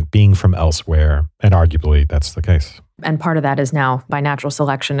immigrant, being from elsewhere, and arguably that's the case. And part of that is now by natural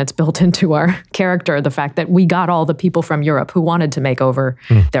selection. It's built into our character, the fact that we got all the people from Europe who wanted to make over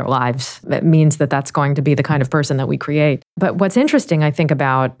their lives. That means that that's going to be the kind of person that we create. But what's interesting, I think,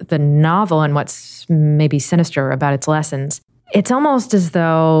 about the novel and what's maybe sinister about its lessons, it's almost as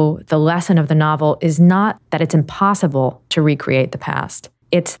though the lesson of the novel is not that it's impossible to recreate the past.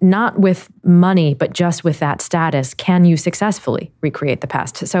 It's not with money, but just with that status, can you successfully recreate the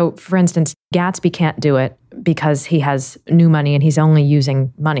past? So, for instance, Gatsby can't do it because he has new money and he's only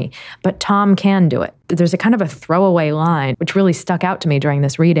using money. But Tom can do it. There's a kind of a throwaway line, which really stuck out to me during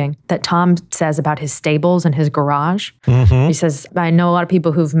this reading, that Tom says about his stables and his garage. He says, I know a lot of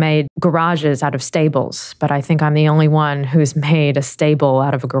people who've made garages out of stables, but I think I'm the only one who's made a stable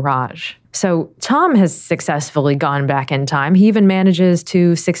out of a garage. So Tom has successfully gone back in time. He even manages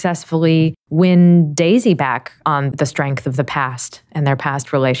to successfully win Daisy back on the strength of the past and their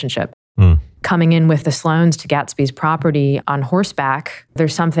past relationship. Coming in with the Sloanes to Gatsby's property on horseback,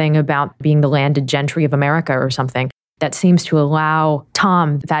 there's something about being the landed gentry of America or something that seems to allow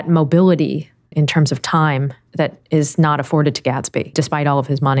Tom that mobility in terms of time that is not afforded to Gatsby, despite all of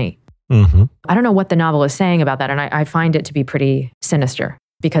his money. I don't know what the novel is saying about that, and I find it to be pretty sinister,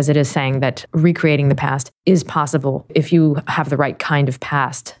 because it is saying that recreating the past is possible if you have the right kind of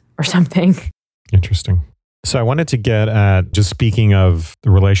past or something. Interesting. So I wanted to get at, just speaking of the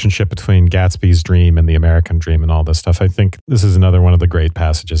relationship between Gatsby's dream and the American dream and all this stuff, I think this is another one of the great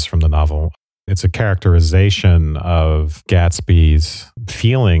passages from the novel. It's a characterization of Gatsby's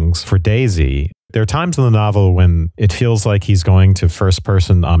feelings for Daisy. There are times in the novel when it feels like he's going to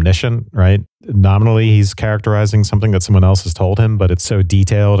first-person omniscient, right? Nominally, he's characterizing something that someone else has told him, but it's so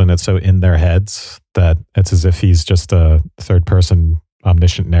detailed and it's so in their heads that it's as if he's just a third-person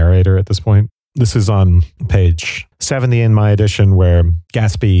omniscient narrator at this point. This is on page 70 in my edition, where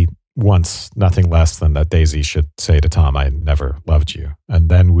Gatsby wants nothing less than that Daisy should say to Tom, I never loved you. And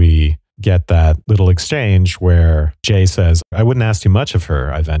then we get that little exchange where Jay says, I wouldn't ask too much of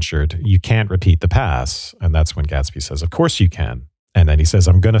her, I ventured. You can't repeat the past. And that's when Gatsby says, of course you can. And then he says,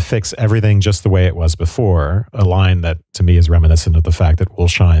 I'm going to fix everything just the way it was before, a line that to me is reminiscent of the fact that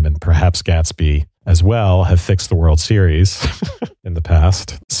Wolfsheim and perhaps Gatsby as well have fixed the World Series in the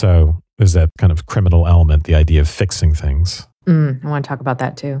past. So there's that kind of criminal element, the idea of fixing things. I want to talk about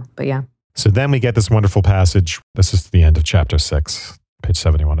that too, but yeah. So then we get this wonderful passage. This is the end of chapter 6, page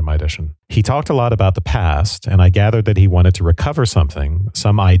 71 in my edition. He talked a lot about the past, and I gathered that he wanted to recover something,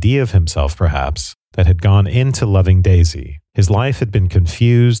 some idea of himself perhaps, that had gone into loving Daisy. His life had been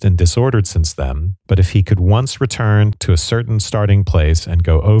confused and disordered since then, but if he could once return to a certain starting place and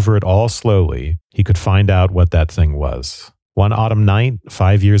go over it all slowly, he could find out what that thing was. One autumn night,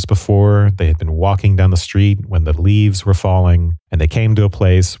 5 years before, they had been walking down the street when the leaves were falling, and they came to a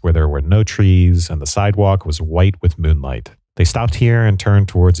place where there were no trees and the sidewalk was white with moonlight. They stopped here and turned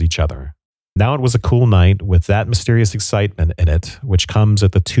towards each other. Now it was a cool night with that mysterious excitement in it, which comes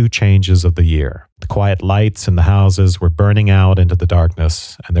at the two changes of the year. The quiet lights in the houses were burning out into the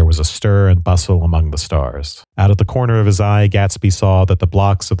darkness, and there was a stir and bustle among the stars. Out of the corner of his eye, Gatsby saw that the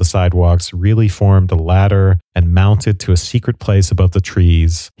blocks of the sidewalks really formed a ladder and mounted to a secret place above the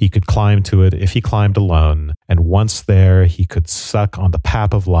trees. He could climb to it if he climbed alone, and once there, he could suck on the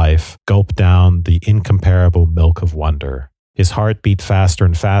pap of life, gulp down the incomparable milk of wonder. His heart beat faster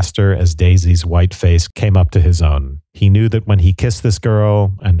and faster as Daisy's white face came up to his own. He knew that when he kissed this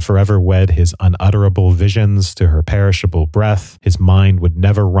girl and forever wed his unutterable visions to her perishable breath, his mind would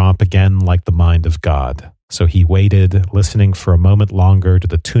never romp again like the mind of God. So he waited, listening for a moment longer to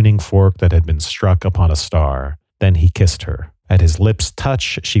the tuning fork that had been struck upon a star. Then he kissed her. At his lips'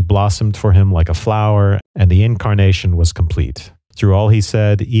 touch, she blossomed for him like a flower, and the incarnation was complete. Through all he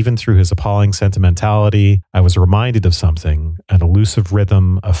said, even through his appalling sentimentality, I was reminded of something, an elusive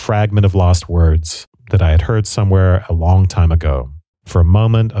rhythm, a fragment of lost words that I had heard somewhere a long time ago. For a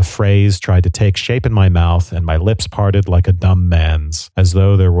moment, a phrase tried to take shape in my mouth, and my lips parted like a dumb man's, as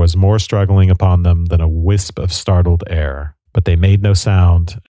though there was more struggling upon them than a wisp of startled air. But they made no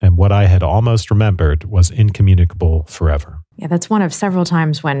sound, and what I had almost remembered was incommunicable forever. Yeah, that's one of several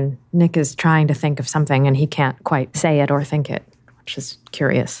times when Nick is trying to think of something and he can't quite say it or think it, which is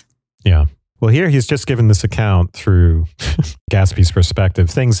curious. Yeah. Well, here he's just given this account through Gatsby's perspective,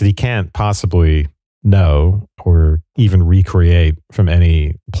 things that he can't possibly know or even recreate from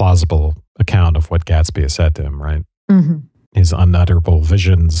any plausible account of what Gatsby has said to him, right? Mm-hmm. His unutterable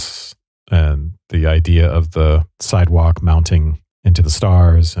visions and the idea of the sidewalk mounting into the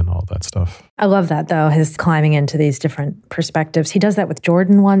stars and all that stuff. I love that, though, his climbing into these different perspectives. He does that with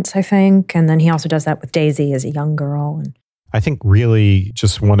Jordan once, I think, and then he also does that with Daisy as a young girl. And I think really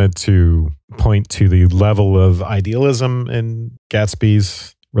just wanted to point to the level of idealism in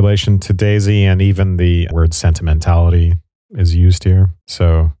Gatsby's relation to Daisy, and even the word sentimentality is used here.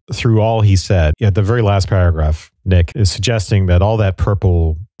 So through all he said, at the very last paragraph, Nick is suggesting that all that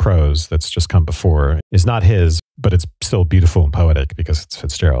purple prose that's just come before is not his, but it's still beautiful and poetic because it's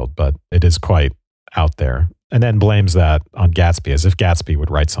Fitzgerald, but it is quite out there. And then blames that on Gatsby as if Gatsby would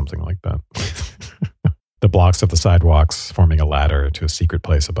write something like that. The blocks of the sidewalks forming a ladder to a secret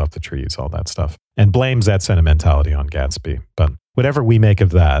place above the trees, all that stuff. And blames that sentimentality on Gatsby. But whatever we make of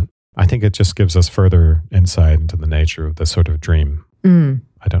that, I think it just gives us further insight into the nature of this sort of dream.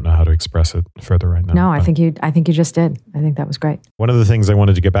 I don't know how to express it further right now. No, I think you just did. I think that was great. One of the things I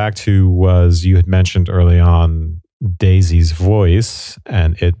wanted to get back to was you had mentioned early on Daisy's voice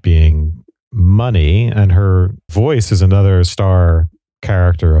and it being money, and her voice is another star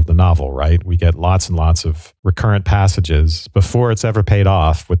character of the novel, right? We get lots and lots of recurrent passages before it's ever paid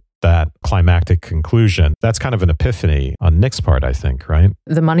off with that climactic conclusion. That's kind of an epiphany on Nick's part, I think, right?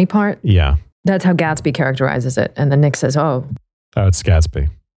 The money part? Yeah. That's how Gatsby characterizes it. And then Nick says, oh, it's Gatsby.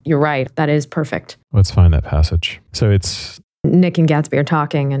 You're right. That is perfect. Let's find that passage. So it's Nick and Gatsby are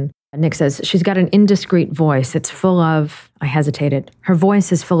talking, and Nick says, she's got an indiscreet voice. It's full of, I hesitated. Her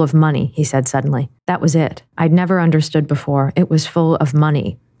voice is full of money, he said suddenly. That was it. I'd never understood before. It was full of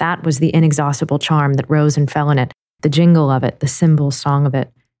money. That was the inexhaustible charm that rose and fell in it. The jingle of it, the cymbal song of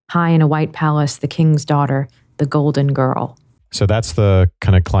it. High in a white palace, the king's daughter, the golden girl. So that's the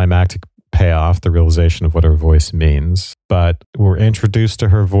kind of climactic payoff, the realization of what her voice means. But we're introduced to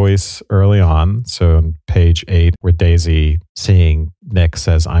her voice early on. So on page 8, where Daisy, seeing Nick,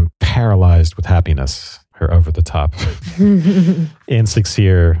 says, I'm paralyzed with happiness. Her over-the-top,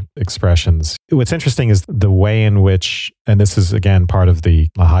 insincere expressions. What's interesting is the way in which, and this is again part of the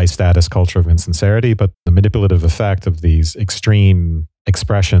high-status culture of insincerity, but the manipulative effect of these extreme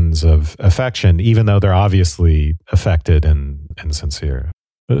expressions of affection, even though they're obviously affected and insincere.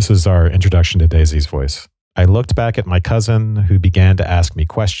 This is our introduction to Daisy's voice. I looked back at my cousin, who began to ask me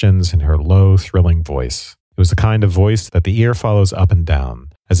questions in her low, thrilling voice. It was the kind of voice that the ear follows up and down,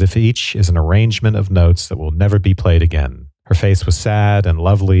 as if each is an arrangement of notes that will never be played again. Her face was sad and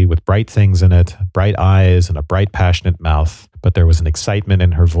lovely, with bright things in it, bright eyes and a bright, passionate mouth. But there was an excitement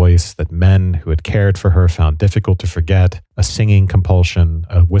in her voice that men who had cared for her found difficult to forget, a singing compulsion,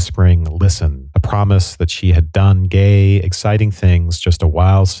 a whispering listen, a promise that she had done gay, exciting things just a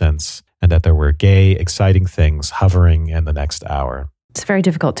while since, and that there were gay, exciting things hovering in the next hour. It's very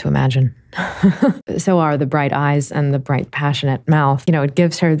difficult to imagine. So are the bright eyes and the bright, passionate mouth. You know, it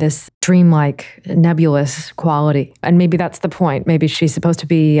gives her this dreamlike, nebulous quality. And maybe that's the point. Maybe she's supposed to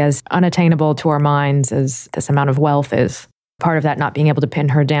be as unattainable to our minds as this amount of wealth is. part of that not being able to pin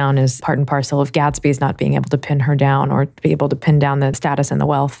her down is part and parcel of Gatsby's not being able to pin her down or be able to pin down the status and the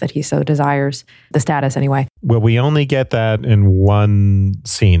wealth that he so desires. The status, anyway. Well, we only get that in one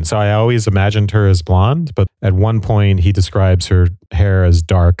scene. So I always imagined her as blonde, but at one point he describes her hair as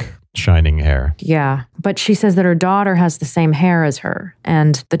dark, shining hair. Yeah. But she says that her daughter has the same hair as her,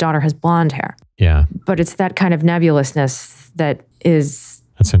 and the daughter has blonde hair. Yeah. But it's that kind of nebulousness that is...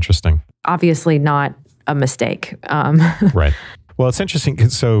 That's interesting. Obviously not a mistake. Right. Well, it's interesting.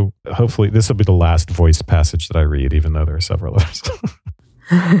 So hopefully this will be the last voice passage that I read, even though there are several others.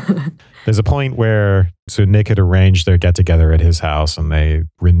 There's a point where, so Nick had arranged their get together at his house and they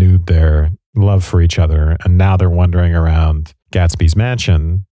renewed their love for each other. And now they're wandering around Gatsby's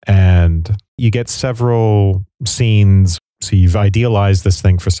mansion and you get several scenes. So you've idealized this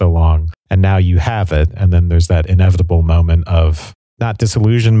thing for so long and now you have it. And then there's that inevitable moment of not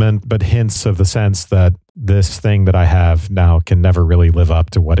disillusionment, but hints of the sense that this thing that I have now can never really live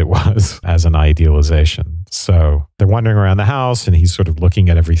up to what it was as an idealization. So they're wandering around the house and he's sort of looking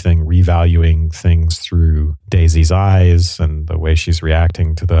at everything, revaluing things through Daisy's eyes and the way she's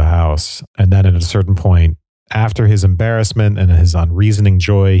reacting to the house. And then at a certain point, after his embarrassment and his unreasoning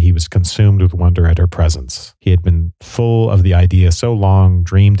joy, he was consumed with wonder at her presence. He had been full of the idea so long,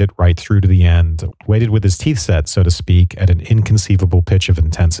 dreamed it right through to the end, waited with his teeth set, so to speak, at an inconceivable pitch of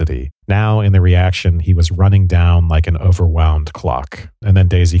intensity. Now, in the reaction, he was running down like an overwound clock. And then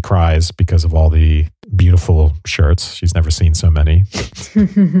Daisy cries because of all the beautiful shirts. She's never seen so many.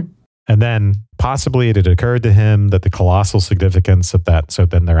 And then possibly it had occurred to him that the colossal significance of that. So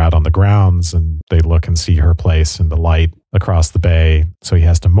then they're out on the grounds and they look and see her place in the light across the bay. So he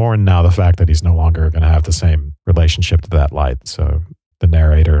has to mourn now the fact that he's no longer going to have the same relationship to that light. So the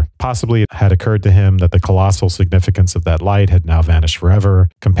narrator, possibly it had occurred to him that the colossal significance of that light had now vanished forever.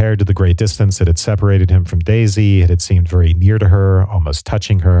 Compared to the great distance that had separated him from Daisy, it had seemed very near to her, almost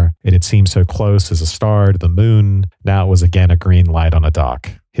touching her. It had seemed so close as a star to the moon. Now it was again a green light on a dock.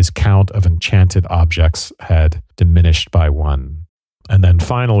 His count of enchanted objects had diminished by one. And then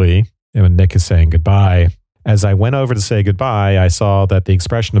finally, when Nick is saying goodbye, as I went over to say goodbye, I saw that the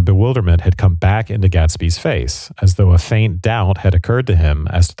expression of bewilderment had come back into Gatsby's face, as though a faint doubt had occurred to him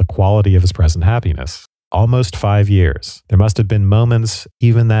as to the quality of his present happiness. Almost 5 years. There must have been moments,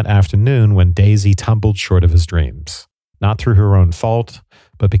 even that afternoon, when Daisy tumbled short of his dreams. Not through her own fault,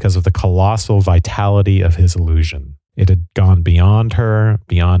 but because of the colossal vitality of his illusion. It had gone beyond her,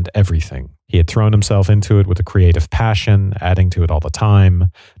 beyond everything. He had thrown himself into it with a creative passion, adding to it all the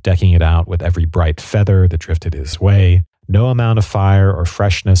time, decking it out with every bright feather that drifted his way. No amount of fire or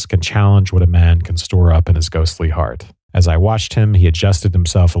freshness can challenge what a man can store up in his ghostly heart. As I watched him, he adjusted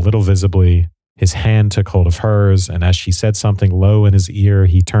himself a little visibly. His hand took hold of hers, and as she said something low in his ear,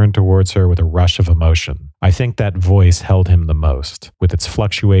 he turned towards her with a rush of emotion. I think that voice held him the most, with its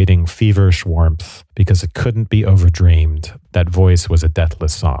fluctuating, feverish warmth, because it couldn't be overdreamed. That voice was a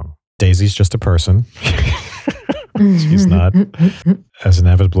deathless song. Daisy's just a person. She's not. As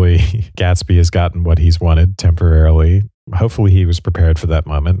inevitably, Gatsby has gotten what he's wanted temporarily. Hopefully he was prepared for that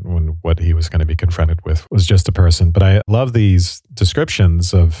moment when what he was going to be confronted with was just a person. But I love these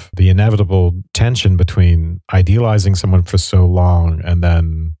descriptions of the inevitable tension between idealizing someone for so long and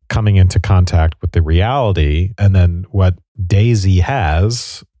then coming into contact with the reality, and then what Daisy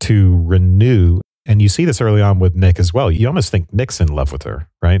has to renew. And you see this early on with Nick as well. You almost think Nick's in love with her,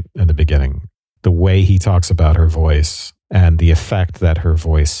 right? In the beginning, the way he talks about her voice and the effect that her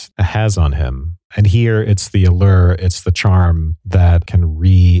voice has on him. And here it's the allure, it's the charm that can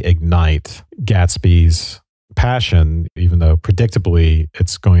reignite Gatsby's passion, even though predictably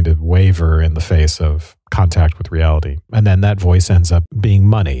it's going to waver in the face of contact with reality. And then that voice ends up being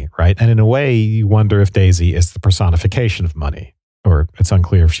money, right? And in a way, you wonder if Daisy is the personification of money, or it's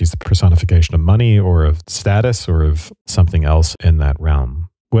unclear if she's the personification of money or of status or of something else in that realm.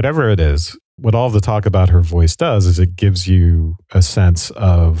 Whatever it is, what all the talk about her voice does is it gives you a sense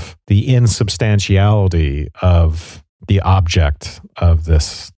of the insubstantiality of the object of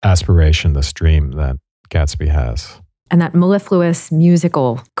this aspiration, this dream that Gatsby has. And that mellifluous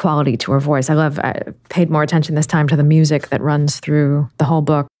musical quality to her voice. I paid more attention this time to the music that runs through the whole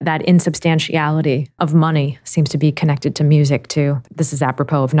book. That insubstantiality of money seems to be connected to music too. This is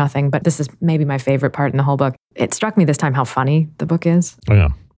apropos of nothing, but this is maybe my favorite part in the whole book. It struck me this time how funny the book is. Oh, yeah.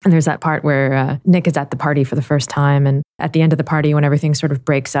 And there's that part where Nick is at the party for the first time. And at the end of the party, when everything sort of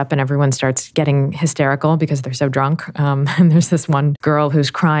breaks up and everyone starts getting hysterical because they're so drunk. And there's this one girl who's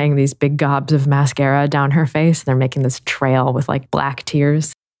crying these big gobs of mascara down her face. They're making this trail with like black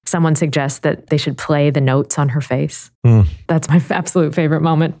tears. Someone suggests that they should play the notes on her face. That's my absolute favorite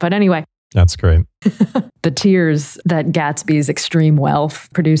moment. But anyway, That's great. The tears that Gatsby's extreme wealth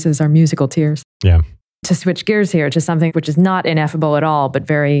produces are musical tears. Yeah. To switch gears here to something which is not ineffable at all, but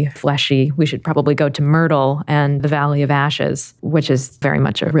very fleshy, we should probably go to Myrtle and the Valley of Ashes, which is very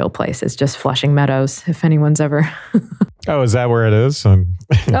much a real place. It's just Flushing Meadows, if anyone's ever... Oh, is that where it is?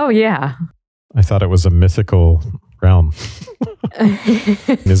 Oh, yeah. I thought it was a mythical realm.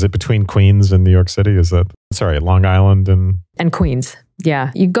 Is it between Queens and New York City? Long Island and Queens.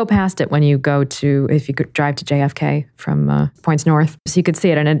 Yeah. You go past it when you go to, if you could drive to JFK from Points North. So you could see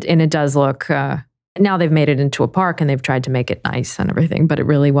it, and it does look, now they've made it into a park and they've tried to make it nice and everything, but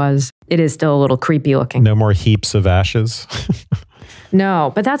it is still a little creepy looking. No more heaps of ashes?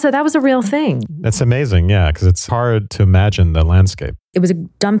 No, but that was a real thing. That's amazing, yeah, because it's hard to imagine the landscape. It was a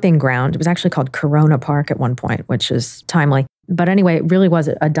dumping ground. It was actually called Corona Park at one point, which is timely. But anyway, it really was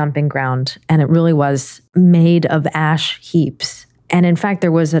a dumping ground, and it really was made of ash heaps. And in fact,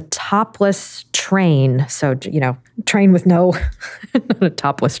 there was a topless train. So, train with no, not a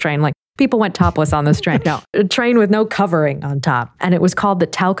topless train, like people went topless on this train. No, a train with no covering on top. And it was called the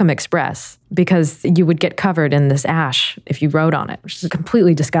Talcum Express because you would get covered in this ash if you rode on it, which is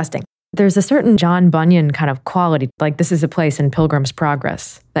completely disgusting. There's a certain John Bunyan kind of quality, like this is a place in Pilgrim's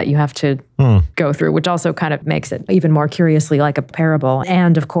Progress that you have to go through, which also kind of makes it even more curiously like a parable.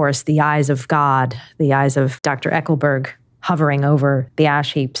 And of course, the eyes of God, the eyes of Dr. Eckelberg hovering over the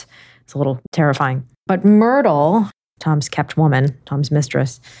ash heaps. It's a little terrifying. But Myrtle, Tom's kept woman, Tom's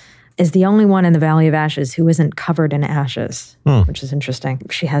mistress, is the only one in the Valley of Ashes who isn't covered in ashes, which is interesting.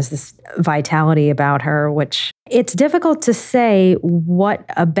 She has this vitality about her, which it's difficult to say what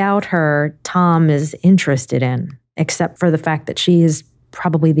about her Tom is interested in, except for the fact that she is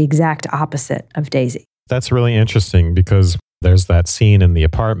probably the exact opposite of Daisy. That's really interesting because there's that scene in the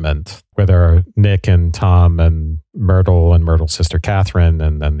apartment where there are Nick and Tom and Myrtle's sister Catherine,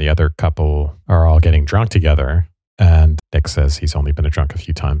 and then the other couple are all getting drunk together. And Nick says he's only been a drunk a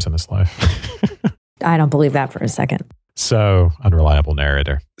few times in his life. I don't believe that for a second. So, unreliable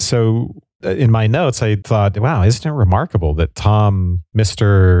narrator. So, in my notes, I thought, wow, isn't it remarkable that Tom,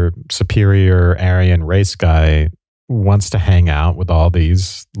 Mr. Superior Aryan race guy, wants to hang out with all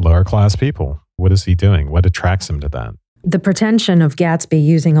these lower class people? What is he doing? What attracts him to that? The pretension of Gatsby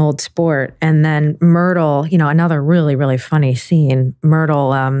using old sport, and then Myrtle, another really, really funny scene.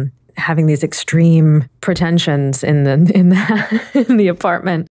 Myrtle, having these extreme pretensions in the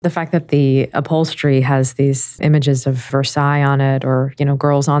apartment. The fact that the upholstery has these images of Versailles on it, or,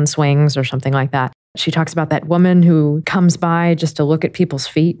 girls on swings or something like that. She talks about that woman who comes by just to look at people's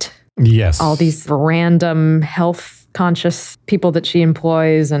feet. Yes. All these random health conscious people that she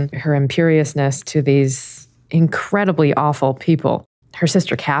employs, and her imperiousness to these incredibly awful people. Her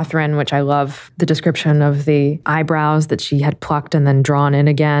sister Catherine, which I love the description of the eyebrows that she had plucked and then drawn in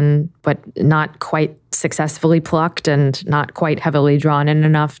again, but not quite successfully plucked and not quite heavily drawn in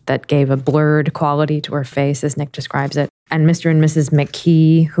enough that gave a blurred quality to her face, as Nick describes it. And Mr. and Mrs.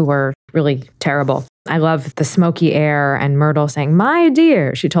 McKee, who are really terrible. I love the smoky air and Myrtle saying, "My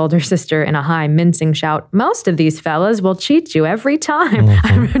dear," she told her sister in a high mincing shout, "most of these fellas will cheat you every time."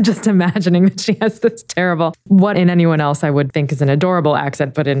 Mm-hmm. I'm just imagining that she has this terrible, what in anyone else I would think is an adorable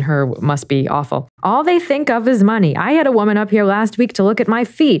accent, but in her must be awful. "All they think of is money. I had a woman up here last week to look at my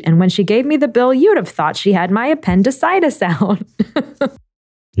feet, and when she gave me the bill, you'd have thought she had my appendicitis out."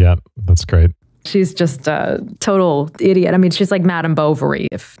 Yeah, that's great. She's just a total idiot. I mean, she's like Madame Bovary,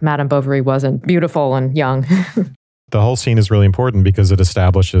 if Madame Bovary wasn't beautiful and young. The whole scene is really important because it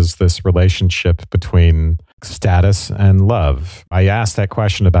establishes this relationship between status and love. I asked that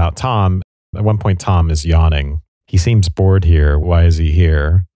question about Tom. At one point, Tom is yawning. He seems bored here. Why is he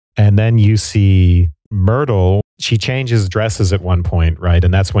here? And then you see Myrtle. She changes dresses at one point, right?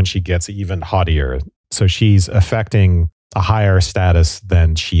 And that's when she gets even haughtier. So she's affecting a higher status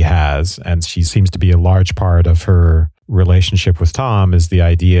than she has. And she seems to be a large part of her relationship with Tom is the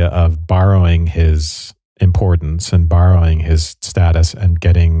idea of borrowing his importance and borrowing his status and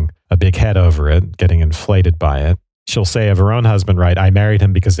getting a big head over it, getting inflated by it. She'll say of her own husband, right, "I married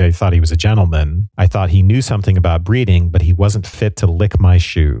him because I thought he was a gentleman. I thought he knew something about breeding, but he wasn't fit to lick my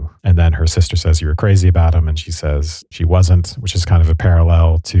shoe." And then her sister says, "You were crazy about him." And she says she wasn't, which is kind of a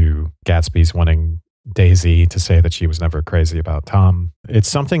parallel to Gatsby's wanting Daisy to say that she was never crazy about Tom. It's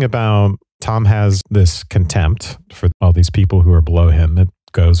something about Tom has this contempt for all these people who are below him. It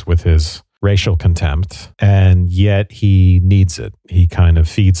goes with his racial contempt, and yet he needs it. He kind of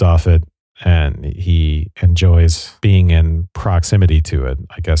feeds off it, and he enjoys being in proximity to it.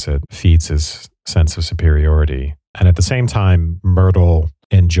 I guess it feeds his sense of superiority. And at the same time, Myrtle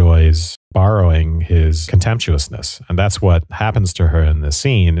enjoys borrowing his contemptuousness. And that's what happens to her in this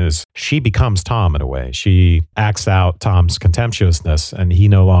scene is she becomes Tom in a way. She acts out Tom's contemptuousness and he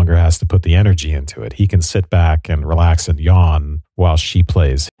no longer has to put the energy into it. He can sit back and relax and yawn while she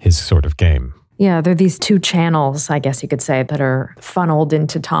plays his sort of game. Yeah, there are these two channels, I guess you could say, that are funneled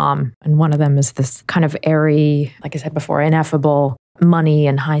into Tom. And one of them is this kind of airy, like I said before, ineffable money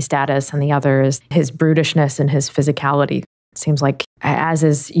and high status. And the other is his brutishness and his physicality. It seems like, as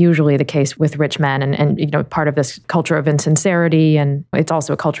is usually the case with rich men, and part of this culture of insincerity, and it's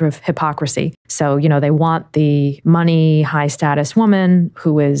also a culture of hypocrisy. So, they want the money, high status woman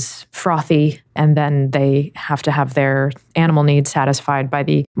who is frothy, and then they have to have their animal needs satisfied by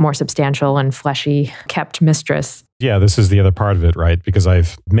the more substantial and fleshy kept mistress. Yeah, this is the other part of it, right? Because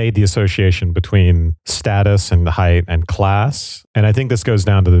I've made the association between status and height and class. And I think this goes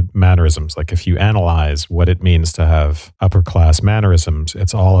down to the mannerisms. Like if you analyze what it means to have upper class mannerisms,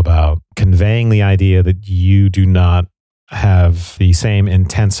 it's all about conveying the idea that you do not have the same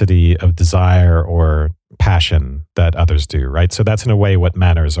intensity of desire or passion that others do, right? So that's in a way what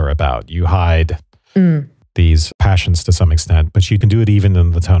manners are about. You hide these passions to some extent, but you can do it even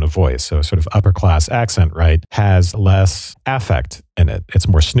in the tone of voice. So sort of upper class accent, right, has less affect in it. It's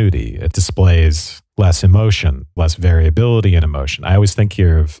more snooty. It displays less emotion, less variability in emotion. I always think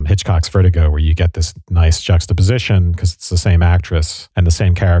here of Hitchcock's Vertigo, where you get this nice juxtaposition because it's the same actress and the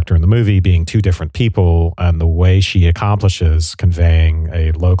same character in the movie being two different people, and the way she accomplishes conveying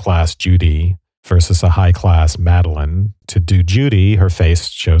a low-class Judy versus a high-class Madeline. To do Judy, her face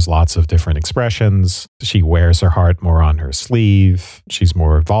shows lots of different expressions. She wears her heart more on her sleeve. She's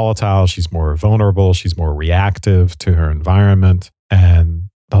more volatile. She's more vulnerable. She's more reactive to her environment. And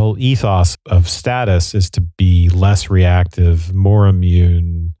the whole ethos of status is to be less reactive, more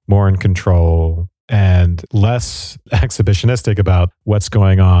immune, more in control, and less exhibitionistic about what's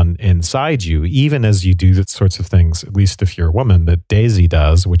going on inside you, even as you do the sorts of things, at least if you're a woman, that Daisy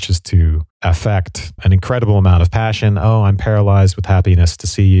does, which is to affect an incredible amount of passion. Oh, I'm paralyzed with happiness to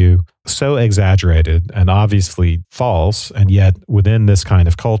see you. So exaggerated and obviously false, and yet within this kind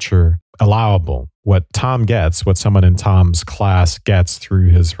of culture, allowable. What Tom gets, what someone in Tom's class gets through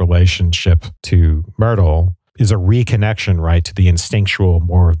his relationship to Myrtle, is a reconnection, right, to the instinctual,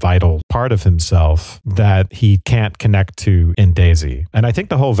 more vital part of himself that he can't connect to in Daisy. And I think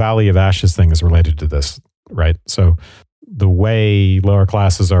the whole Valley of Ashes thing is related to this, right? So the way lower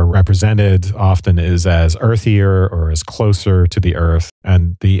classes are represented often is as earthier or as closer to the earth.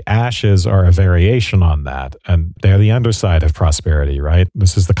 And the ashes are a variation on that. And they're the underside of prosperity, right?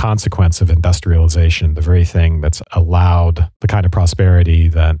 This is the consequence of industrialization, the very thing that's allowed the kind of prosperity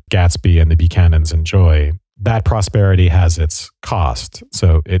that Gatsby and the Buchanans enjoy. That prosperity has its cost.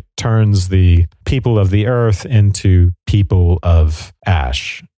 So it turns the people of the earth into people of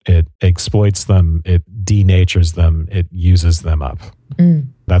ash. It exploits them, it denatures them, it uses them up.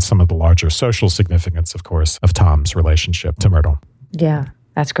 That's some of the larger social significance, of course, of Tom's relationship to Myrtle. Yeah,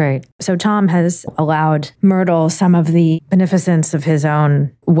 that's great. So Tom has allowed Myrtle some of the beneficence of his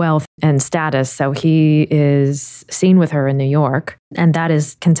own wealth and status. So he is seen with her in New York, and that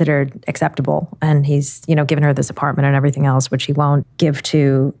is considered acceptable. And he's, given her this apartment and everything else, which he won't give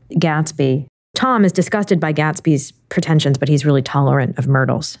to Gatsby. Tom is disgusted by Gatsby's pretensions, but he's really tolerant of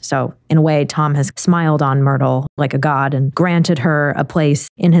Myrtle's. So in a way, Tom has smiled on Myrtle like a god and granted her a place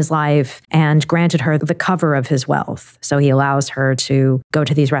in his life and granted her the cover of his wealth. So he allows her to go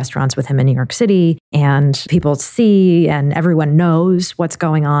to these restaurants with him in New York City, and people see and everyone knows what's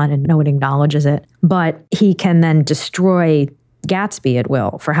going on and no one acknowledges it. But he can then destroy Gatsby at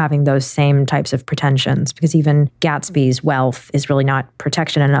will for having those same types of pretensions, because even Gatsby's wealth is really not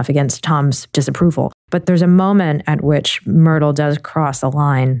protection enough against Tom's disapproval. But there's a moment at which Myrtle does cross a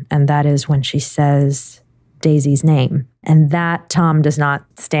line, and that is when she says Daisy's name. And that Tom does not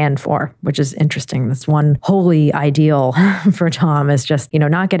stand for, which is interesting. That's one holy ideal for Tom, is just,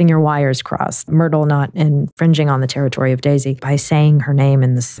 not getting your wires crossed. Myrtle not infringing on the territory of Daisy by saying her name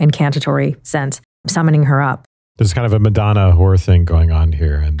in this incantatory sense, summoning her up. There's kind of a Madonna whore thing going on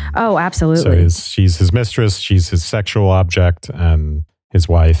here. And oh, absolutely. So she's his mistress, she's his sexual object, and his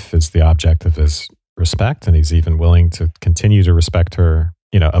wife is the object of his respect. And he's even willing to continue to respect her,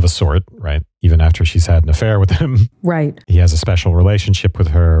 of a sort, right? Even after she's had an affair with him. Right. He has a special relationship with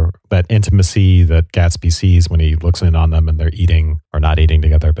her, that intimacy that Gatsby sees when he looks in on them and they're eating, or not eating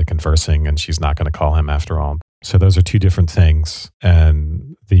together, but conversing, and she's not going to call him after all. So those are two different things.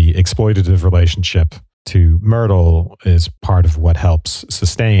 And the exploitative relationship to Myrtle is part of what helps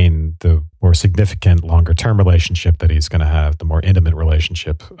sustain the more significant longer-term relationship that he's going to have, the more intimate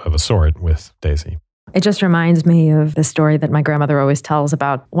relationship of a sort with Daisy. It just reminds me of the story that my grandmother always tells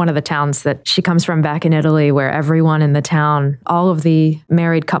about one of the towns that she comes from back in Italy, where everyone in the town, all of the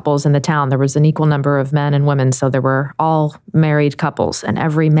married couples in the town, there was an equal number of men and women. So there were all married couples, and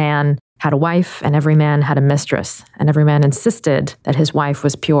every man had a wife and every man had a mistress, and every man insisted that his wife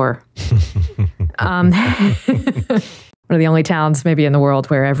was pure. One of the only towns maybe in the world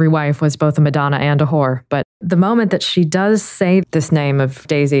where every wife was both a Madonna and a whore. But the moment that she does say this name of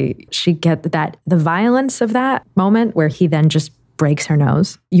Daisy, she gets the violence of that moment where he then just breaks her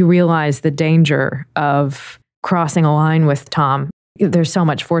nose. You realize the danger of crossing a line with Tom. There's so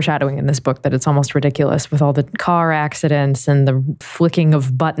much foreshadowing in this book that it's almost ridiculous, with all the car accidents and the flicking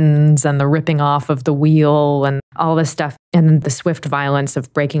of buttons and the ripping off of the wheel and all this stuff. And then the swift violence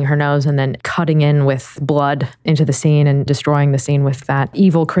of breaking her nose and then cutting in with blood into the scene and destroying the scene with that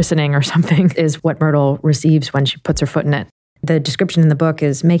evil christening or something is what Myrtle receives when she puts her foot in it. The description in the book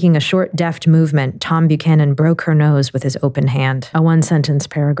is, making a short, deft movement, Tom Buchanan broke her nose with his open hand. A one-sentence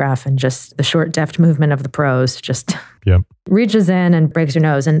paragraph, and just the short, deft movement of the prose just reaches in and breaks her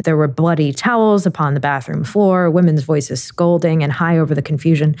nose. And there were bloody towels upon the bathroom floor, women's voices scolding, and high over the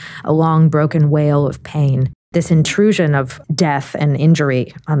confusion, a long, broken wail of pain. This intrusion of death and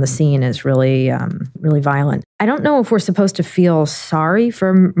injury on the scene is really, really violent. I don't know if we're supposed to feel sorry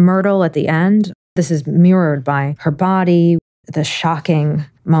for Myrtle at the end. This is mirrored by her body, the shocking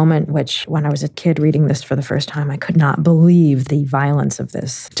moment, which when I was a kid reading this for the first time, I could not believe the violence of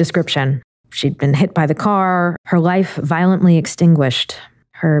this description. She'd been hit by the car, her life violently extinguished,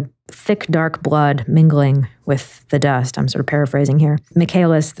 her thick, dark blood mingling with the dust. I'm sort of paraphrasing here.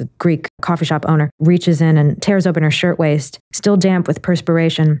 Michaelis, the Greek coffee shop owner, reaches in and tears open her shirtwaist. Still damp with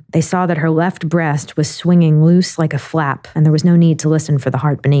perspiration, they saw that her left breast was swinging loose like a flap, and there was no need to listen for the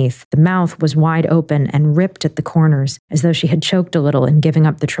heart beneath. The mouth was wide open and ripped at the corners, as though she had choked a little in giving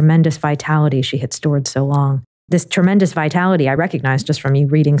up the tremendous vitality she had stored so long. This tremendous vitality I recognized just from you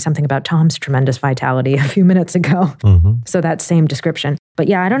reading something about Tom's tremendous vitality a few minutes ago. So that same description. But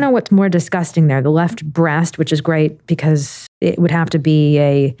yeah, I don't know what's more disgusting there. The left breast, which is great because it would have to be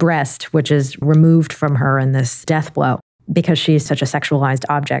a breast which is removed from her in this death blow because she's such a sexualized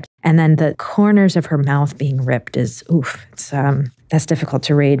object. And then the corners of her mouth being ripped is, oof, that's difficult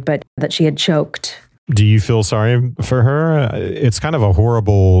to read, but that she had choked. Do you feel sorry for her? It's kind of a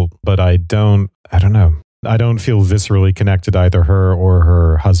horrible, but I don't know. I don't feel viscerally connected to either her or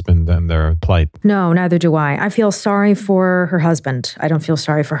her husband and their plight. No, neither do I. I feel sorry for her husband. I don't feel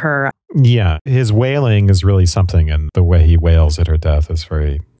sorry for her. Yeah, his wailing is really something, and the way he wails at her death is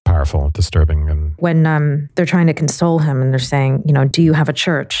very powerful, disturbing. And when they're trying to console him and they're saying, do you have a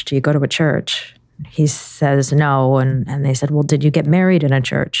church? Do you go to a church? He says no, and they said, well, did you get married in a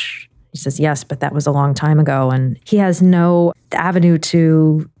church? He says, yes, but that was a long time ago. And he has no avenue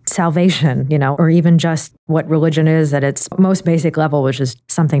to salvation, or even just what religion is at its most basic level, which is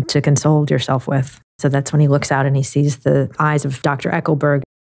something to console yourself with. So that's when he looks out and he sees the eyes of Dr. Eckelberg.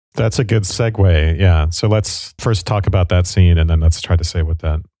 That's a good segue. Yeah. So let's first talk about that scene, and then let's try to say what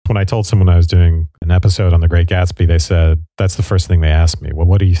that... When I told someone I was doing an episode on The Great Gatsby, they said, that's the first thing they asked me. Well,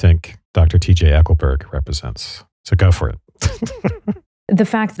 what do you think Dr. T.J. Eckelberg represents? So go for it. The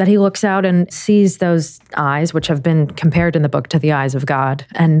fact that he looks out and sees those eyes, which have been compared in the book to the eyes of God.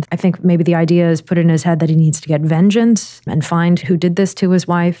 And I think maybe the idea is put in his head that he needs to get vengeance and find who did this to his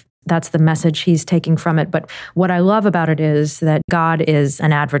wife. That's the message he's taking from it. But what I love about it is that God is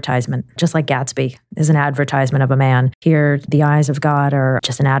an advertisement, just like Gatsby is an advertisement of a man. Here, the eyes of God are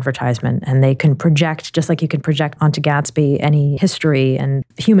just an advertisement, and they can project, just like you can project onto Gatsby any history and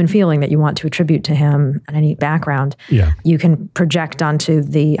human feeling that you want to attribute to him and any background. Yeah. You can project onto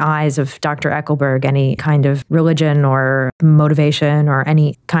the eyes of Dr. Eckelberg any kind of religion or motivation or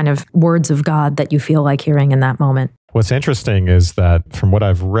any kind of words of God that you feel like hearing in that moment. What's interesting is that from what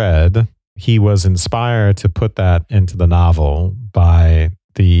I've read, he was inspired to put that into the novel by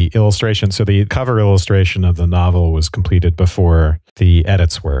the illustration. So the cover illustration of the novel was completed before the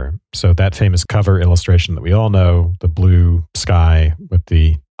edits were. So that famous cover illustration that we all know, the blue sky with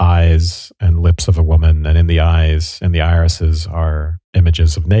the eyes and lips of a woman, and in the eyes and the irises are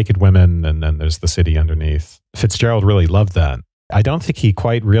images of naked women, and then there's the city underneath. Fitzgerald really loved that. I don't think he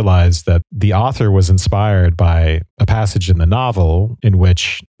quite realized that the author was inspired by a passage in the novel in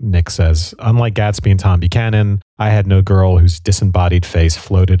which Nick says, unlike Gatsby and Tom Buchanan, I had no girl whose disembodied face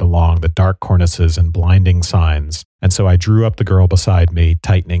floated along the dark cornices and blinding signs. And so I drew up the girl beside me,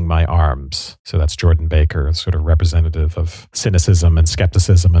 tightening my arms. So that's Jordan Baker, sort of representative of cynicism and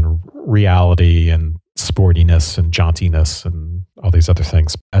skepticism and reality and sportiness and jauntiness and all these other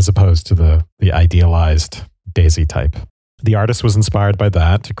things, as opposed to the idealized Daisy type. The artist was inspired by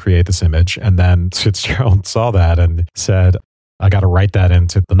that to create this image. And then Fitzgerald saw that and said, I got to write that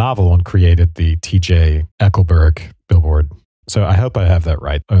into the novel, and created the T.J. Eckelberg billboard. So I hope I have that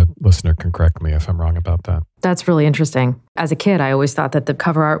right. A listener can correct me if I'm wrong about that. That's really interesting. As a kid, I always thought that the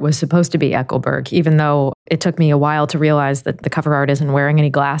cover art was supposed to be Eckelberg, even though it took me a while to realize that the cover art isn't wearing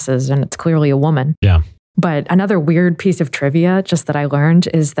any glasses and it's clearly a woman. Yeah. But another weird piece of trivia just that I learned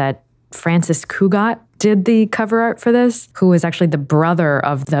is that Francis Cugat did the cover art for this, who was actually the brother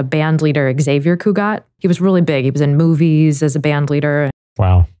of the band leader Xavier Cugat. He was really big. He was in movies as a band leader.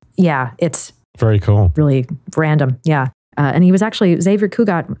 Wow. Yeah, it's very cool. Really random. Yeah. And he was actually, Xavier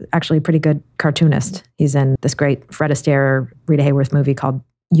Cugat, actually a pretty good cartoonist. He's in this great Fred Astaire, Rita Hayworth movie called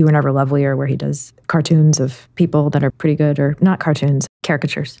You Were Never Lovelier, where he does cartoons of people that are pretty good, or not cartoons,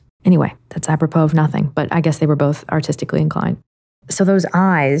 caricatures. Anyway, that's apropos of nothing, but I guess they were both artistically inclined. So those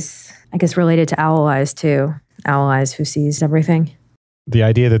eyes, I guess related to owl eyes too. Owl eyes who sees everything. The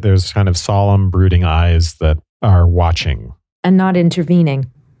idea that there's kind of solemn, brooding eyes that are watching. And not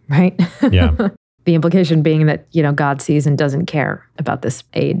intervening, right? Yeah. The implication being that, God sees and doesn't care about this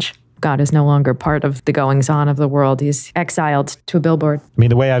age. God is no longer part of the goings-on of the world. He's exiled to a billboard. I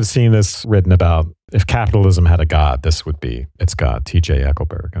mean, the way I've seen this written about, if capitalism had a God, this would be its God, T.J.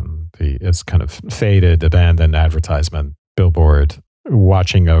 Eckelberg, and it's kind of faded, abandoned advertisement billboard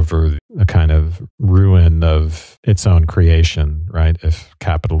watching over a kind of ruin of its own creation, right? If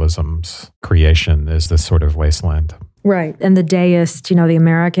capitalism's creation is this sort of wasteland. Right. And the deist, the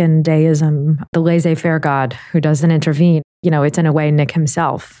American deism, the laissez-faire God who doesn't intervene, it's in a way Nick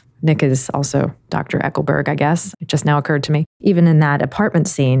himself. Nick is also Dr. Eckelberg, I guess. It just now occurred to me. Even in that apartment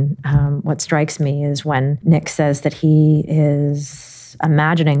scene, what strikes me is when Nick says that he is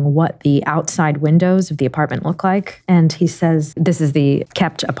imagining what the outside windows of the apartment look like. And he says, this is the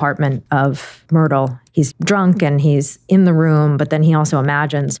kept apartment of Myrtle. He's drunk and he's in the room, but then he also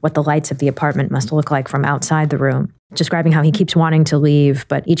imagines what the lights of the apartment must look like from outside the room, describing how he keeps wanting to leave,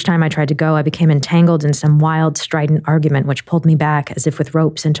 but each time I tried to go, I became entangled in some wild, strident argument which pulled me back as if with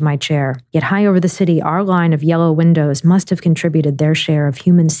ropes into my chair. Yet high over the city, our line of yellow windows must have contributed their share of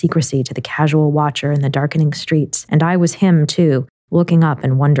human secrecy to the casual watcher in the darkening streets. And I was him, too, looking up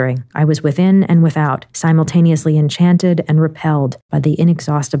and wondering. I was within and without, simultaneously enchanted and repelled by the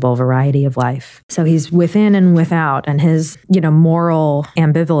inexhaustible variety of life. So he's within and without, and his, moral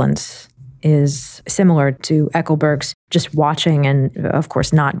ambivalence is similar to Eckelberg's, just watching and, of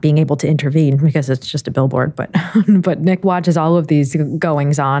course, not being able to intervene because it's just a billboard. But but Nick watches all of these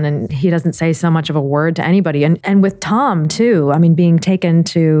goings on, and he doesn't say so much of a word to anybody. And with Tom, too, I mean, being taken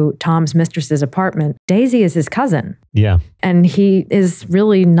to Tom's mistress's apartment, Daisy is his cousin. Yeah. And he is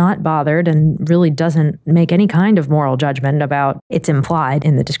really not bothered and really doesn't make any kind of moral judgment about, it's implied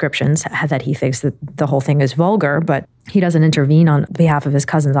in the descriptions that he thinks that the whole thing is vulgar, but he doesn't intervene on behalf of his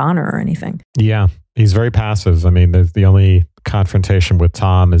cousin's honor or anything. Yeah. He's very passive. I mean, the only confrontation with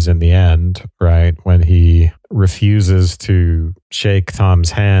Tom is in the end, right? When he refuses to shake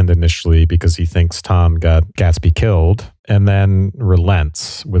Tom's hand initially because he thinks Tom got Gatsby killed, and then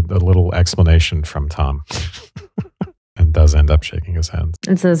relents with a little explanation from Tom. And does end up shaking his hand.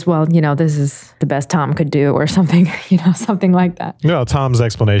 And says, well, this is the best Tom could do, or something, something like that. No, Tom's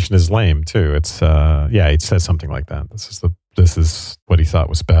explanation is lame too. It's, he says something like that. This is what he thought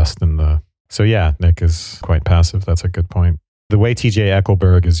was best. So yeah, Nick is quite passive. That's a good point. The way T.J.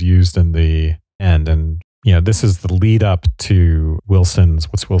 Eckelberg is used in the end, and this is the lead up to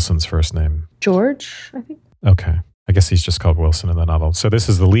what's Wilson's first name? George, I think. Okay. I guess he's just called Wilson in the novel. So this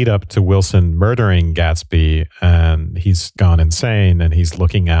is the lead up to Wilson murdering Gatsby, and he's gone insane, and he's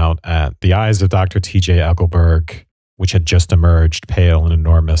looking out at the eyes of Dr. T.J. Eckelberg, which had just emerged, pale and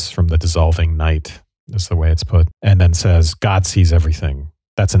enormous from the dissolving night, is the way it's put, and then says, God sees everything.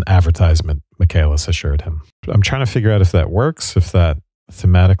 That's an advertisement, Michaelis assured him. I'm trying to figure out if that works, if that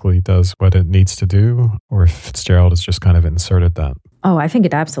thematically does what it needs to do, or if Fitzgerald has just kind of inserted that. Oh, I think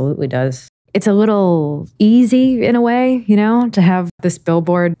it absolutely does. It's a little easy in a way, to have this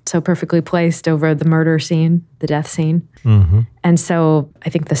billboard so perfectly placed over the murder scene, the death scene. Mm-hmm. And so I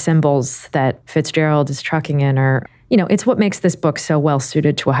think the symbols that Fitzgerald is trucking in are, it's what makes this book so well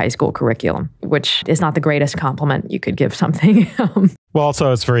suited to a high school curriculum, which is not the greatest compliment you could give something. Well,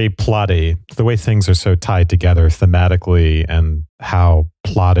 also it's very plotty. The way things are so tied together thematically and how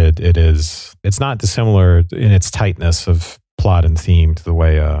plotted it is. It's not dissimilar in its tightness of plot and theme to the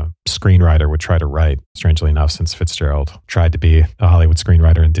way a screenwriter would try to write, strangely enough, since Fitzgerald tried to be a Hollywood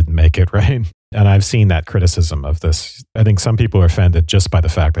screenwriter and didn't make it, right? And I've seen that criticism of this. I think some people are offended just by the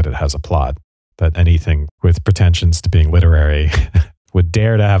fact that it has a plot, that anything with pretensions to being literary would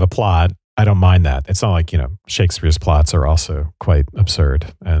dare to have a plot I don't mind that. It's not like, Shakespeare's plots are also quite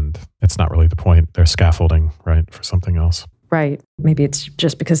absurd, and it's not really the point. They're scaffolding, right, for something else. Right. Maybe it's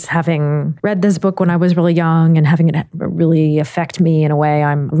just because having read this book when I was really young and having it really affect me in a way,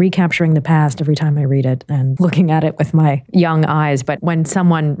 I'm recapturing the past every time I read it and looking at it with my young eyes. But when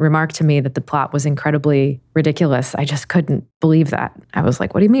someone remarked to me that the plot was incredibly ridiculous, I just couldn't believe that. I was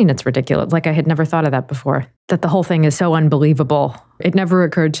like, what do you mean it's ridiculous? Like I had never thought of that before, that the whole thing is so unbelievable. It never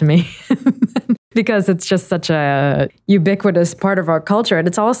occurred to me. Because it's just such a ubiquitous part of our culture. And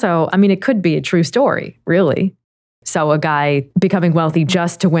it's also, it could be a true story, really. So a guy becoming wealthy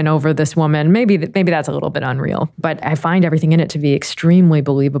just to win over this woman, maybe that's a little bit unreal. But I find everything in it to be extremely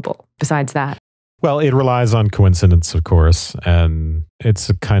believable besides that. Well, it relies on coincidence, of course. And it's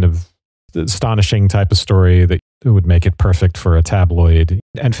a kind of astonishing type of story that would make it perfect for a tabloid.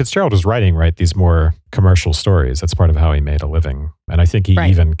 And Fitzgerald was writing, these more commercial stories. That's part of how he made a living. And I think he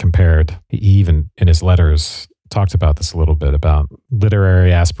even in his letters, talked about this a little bit, about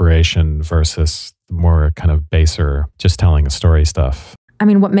literary aspiration versus more kind of baser, just telling a story stuff.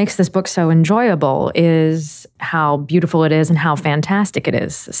 What makes this book so enjoyable is how beautiful it is and how fantastic it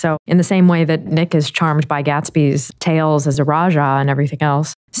is. So in the same way that Nick is charmed by Gatsby's tales as a Raja and everything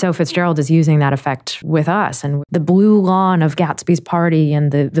else, so Fitzgerald is using that effect with us. And the blue lawn of Gatsby's party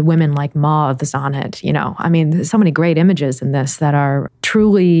and the women like moths on it, there's so many great images in this that are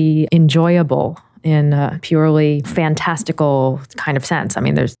truly enjoyable in a purely fantastical kind of sense.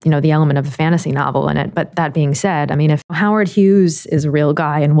 There's, the element of a fantasy novel in it. But that being said, if Howard Hughes is a real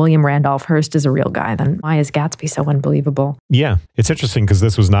guy and William Randolph Hearst is a real guy, then why is Gatsby so unbelievable? Yeah, it's interesting because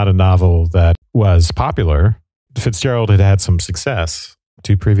this was not a novel that was popular. Fitzgerald had some success,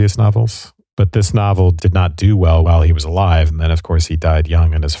 2 previous novels. But this novel did not do well while he was alive. And then, of course, he died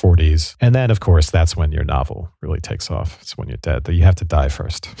young in his 40s. And then, of course, that's when your novel really takes off. It's when you're dead. You have to die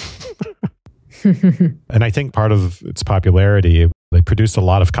first. And I think part of its popularity, they produced a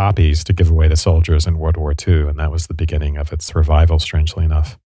lot of copies to give away to soldiers in World War II, and that was the beginning of its revival, strangely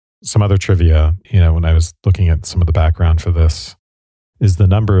enough. Some other trivia, when I was looking at some of the background for this, is the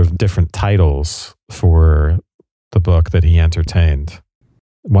number of different titles for the book that he entertained.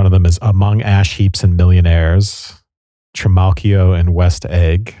 One of them is Among Ash Heaps and Millionaires, Trimalchio and West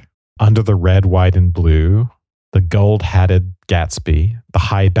Egg, Under the Red, White, and Blue, The Gold-Hatted Gatsby, The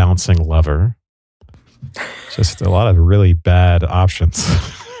High Bouncing Lover. Just a lot of really bad options.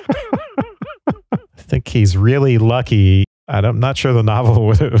 I think he's really lucky. I'm not sure the novel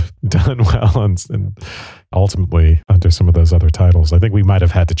would have done well and ultimately under some of those other titles. I think we might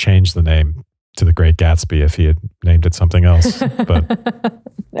have had to change the name to The Great Gatsby if he had named it something else. But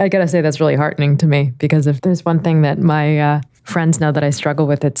I gotta say that's really heartening to me, because if there's one thing that my friends know that I struggle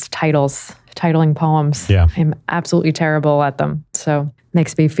with, it's titling poems. Yeah. I'm absolutely terrible at them. So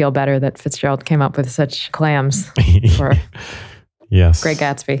makes me feel better that Fitzgerald came up with such clams for yes. Great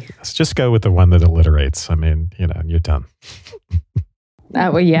Gatsby. Let's just go with the one that alliterates. You're done.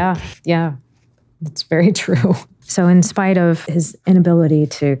 Well, yeah. That's very true. So in spite of his inability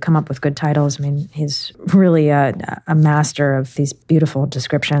to come up with good titles, he's really a master of these beautiful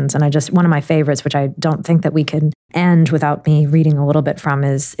descriptions. And one of my favorites, which I don't think that we can end without me reading a little bit from,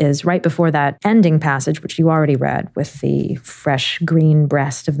 is right before that ending passage, which you already read, with the fresh green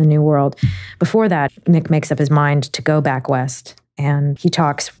breast of the New World. Before that, Nick makes up his mind to go back west. And he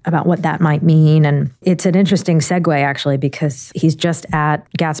talks about what that might mean. And it's an interesting segue, actually, because he's just at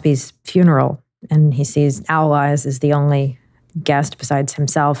Gatsby's funeral. And he sees Owl Eyes as the only guest besides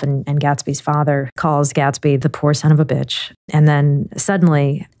himself, and Gatsby's father calls Gatsby the poor son of a bitch. And then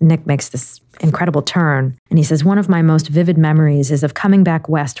suddenly Nick makes this incredible turn, and he says, one of my most vivid memories is of coming back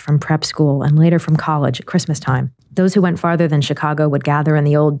west from prep school and later from college at Christmas time. Those who went farther than Chicago would gather in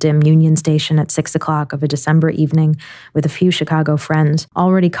the old dim Union Station at 6 o'clock of a December evening with a few Chicago friends,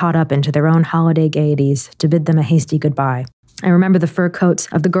 already caught up into their own holiday gaieties, to bid them a hasty goodbye. I remember the fur coats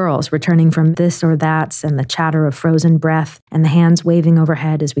of the girls returning from this or that's, and the chatter of frozen breath, and the hands waving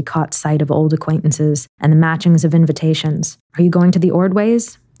overhead as we caught sight of old acquaintances, and the matchings of invitations. Are you going to the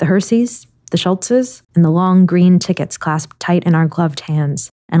Ordways, the Herseys, the Schultzes? And the long green tickets clasped tight in our gloved hands.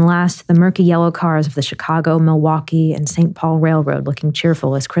 And last, the murky yellow cars of the Chicago, Milwaukee, and St. Paul Railroad looking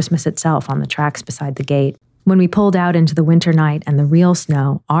cheerful as Christmas itself on the tracks beside the gate. When we pulled out into the winter night and the real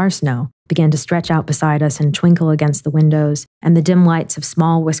snow, our snow, began to stretch out beside us and twinkle against the windows, and the dim lights of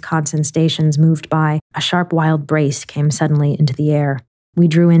small Wisconsin stations moved by, a sharp wild brace came suddenly into the air. We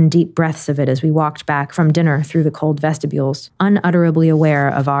drew in deep breaths of it as we walked back from dinner through the cold vestibules, unutterably aware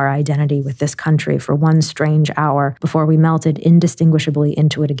of our identity with this country for one strange hour before we melted indistinguishably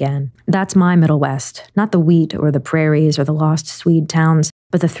into it again. That's my Middle West, not the wheat or the prairies or the lost Swede towns,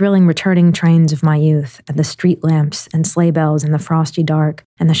 But the thrilling returning trains of my youth, and the street lamps and sleigh bells in the frosty dark,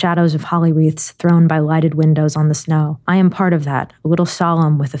 and the shadows of holly wreaths thrown by lighted windows on the snow, I am part of that, a little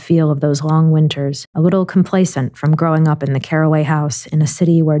solemn with the feel of those long winters, a little complacent from growing up in the Caraway house in a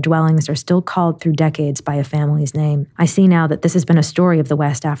city where dwellings are still called through decades by a family's name. I see now that this has been a story of the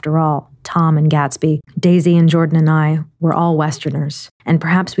West after all. Tom and Gatsby, Daisy and Jordan and I were all Westerners, and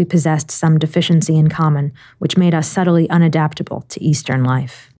perhaps we possessed some deficiency in common, which made us subtly unadaptable to Eastern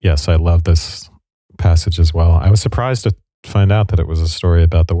life. Yes, I love this passage as well. I was surprised to find out that it was a story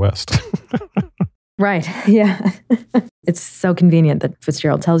about the West. Right, yeah. It's so convenient that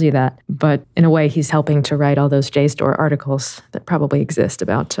Fitzgerald tells you that, but in a way he's helping to write all those JSTOR articles that probably exist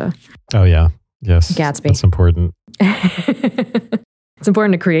about oh yeah, yes, Gatsby. That's important. It's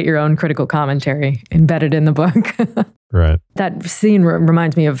important to create your own critical commentary embedded in the book. Right. That scene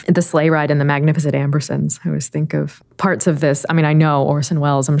reminds me of the sleigh ride in The Magnificent Ambersons. I always think of parts of this. I mean, I know Orson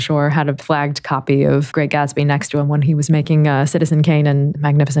Welles, I'm sure, had a flagged copy of Great Gatsby next to him when he was making Citizen Kane and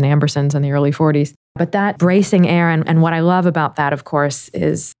Magnificent Ambersons in the early 40s. But that bracing air, and what I love about that, of course,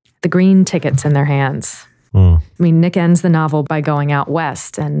 is the green tickets in their hands. I mean, Nick ends the novel by going out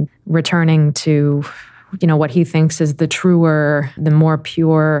west and returning to, what he thinks is the truer, the more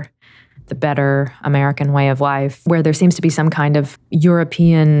pure, the better American way of life, where there seems to be some kind of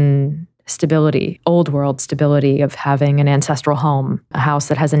European stability, old world stability of having an ancestral home, a house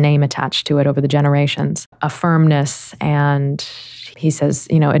that has a name attached to it over the generations, a firmness, and he says,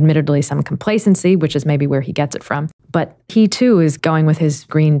 admittedly some complacency, which is maybe where he gets it from. But he too is going with his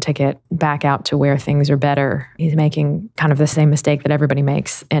green ticket back out to where things are better. He's making kind of the same mistake that everybody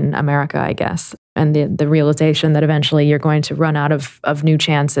makes in America, I guess. And the realization that eventually you're going to run out of new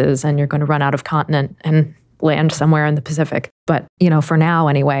chances and you're going to run out of continent and land somewhere in the Pacific. But, for now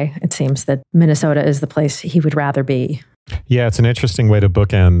anyway, it seems that Minnesota is the place he would rather be. Yeah, it's an interesting way to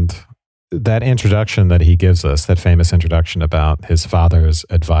bookend that introduction that he gives us, that famous introduction about his father's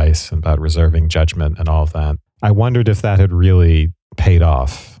advice and about reserving judgment and all of that. I wondered if that had really paid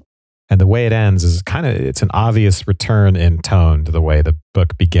off. And the way it ends is it's an obvious return in tone to the way the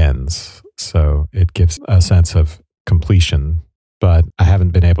book begins. So it gives a sense of completion, but I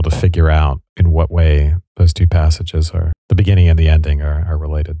haven't been able to figure out in what way those two passages the beginning and the ending are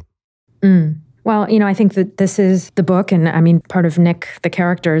related. Well, I think that this is the book, and I mean, part of Nick, the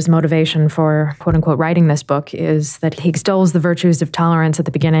character's motivation for quote unquote writing this book is that he extols the virtues of tolerance at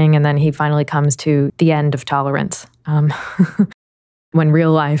the beginning, and then he finally comes to the end of tolerance. When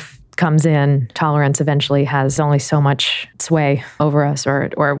real life comes in, tolerance eventually has only so much sway over us,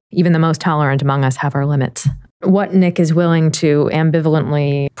 or even the most tolerant among us have our limits. What Nick is willing to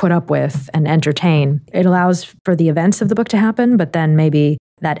ambivalently put up with and entertain, it allows for the events of the book to happen, but then maybe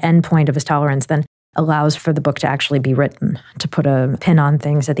that end point of his tolerance then allows for the book to actually be written, to put a pin on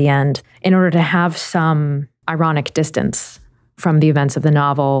things at the end, in order to have some ironic distance from the events of the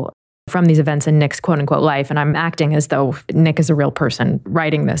novel, from these events in Nick's quote-unquote life. And I'm acting as though Nick is a real person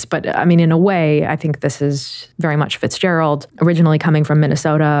writing this. But I mean, in a way, I think this is very much Fitzgerald, originally coming from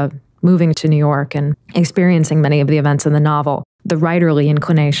Minnesota, moving to New York and experiencing many of the events in the novel. The writerly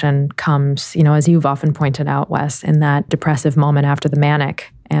inclination comes, as you've often pointed out, Wes, in that depressive moment after the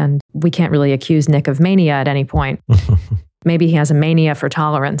manic. And we can't really accuse Nick of mania at any point. Maybe he has a mania for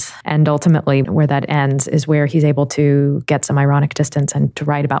tolerance. And ultimately, where that ends is where he's able to get some ironic distance and to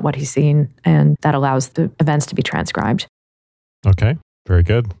write about what he's seen. And that allows the events to be transcribed. Okay, very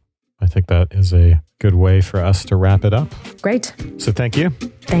good. I think that is a good way for us to wrap it up. Great. So thank you.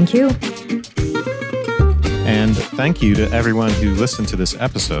 Thank you. And thank you to everyone who listened to this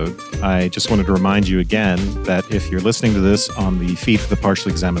episode. I just wanted to remind you again that if you're listening to this on the feed for the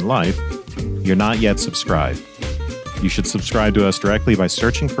Partially Examined Life, you're not yet subscribed. You should subscribe to us directly by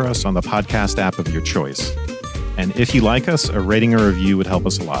searching for us on the podcast app of your choice. And if you like us, a rating or review would help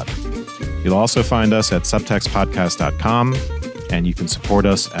us a lot. You'll also find us at subtextpodcast.com, and you can support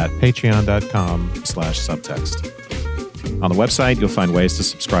us at patreon.com/subtext. On the website, you'll find ways to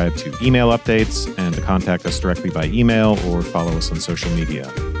subscribe to email updates and to contact us directly by email or follow us on social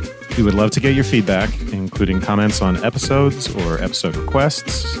media. We would love to get your feedback, including comments on episodes or episode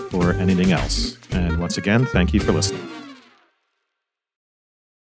requests or anything else. And once again, thank you for listening.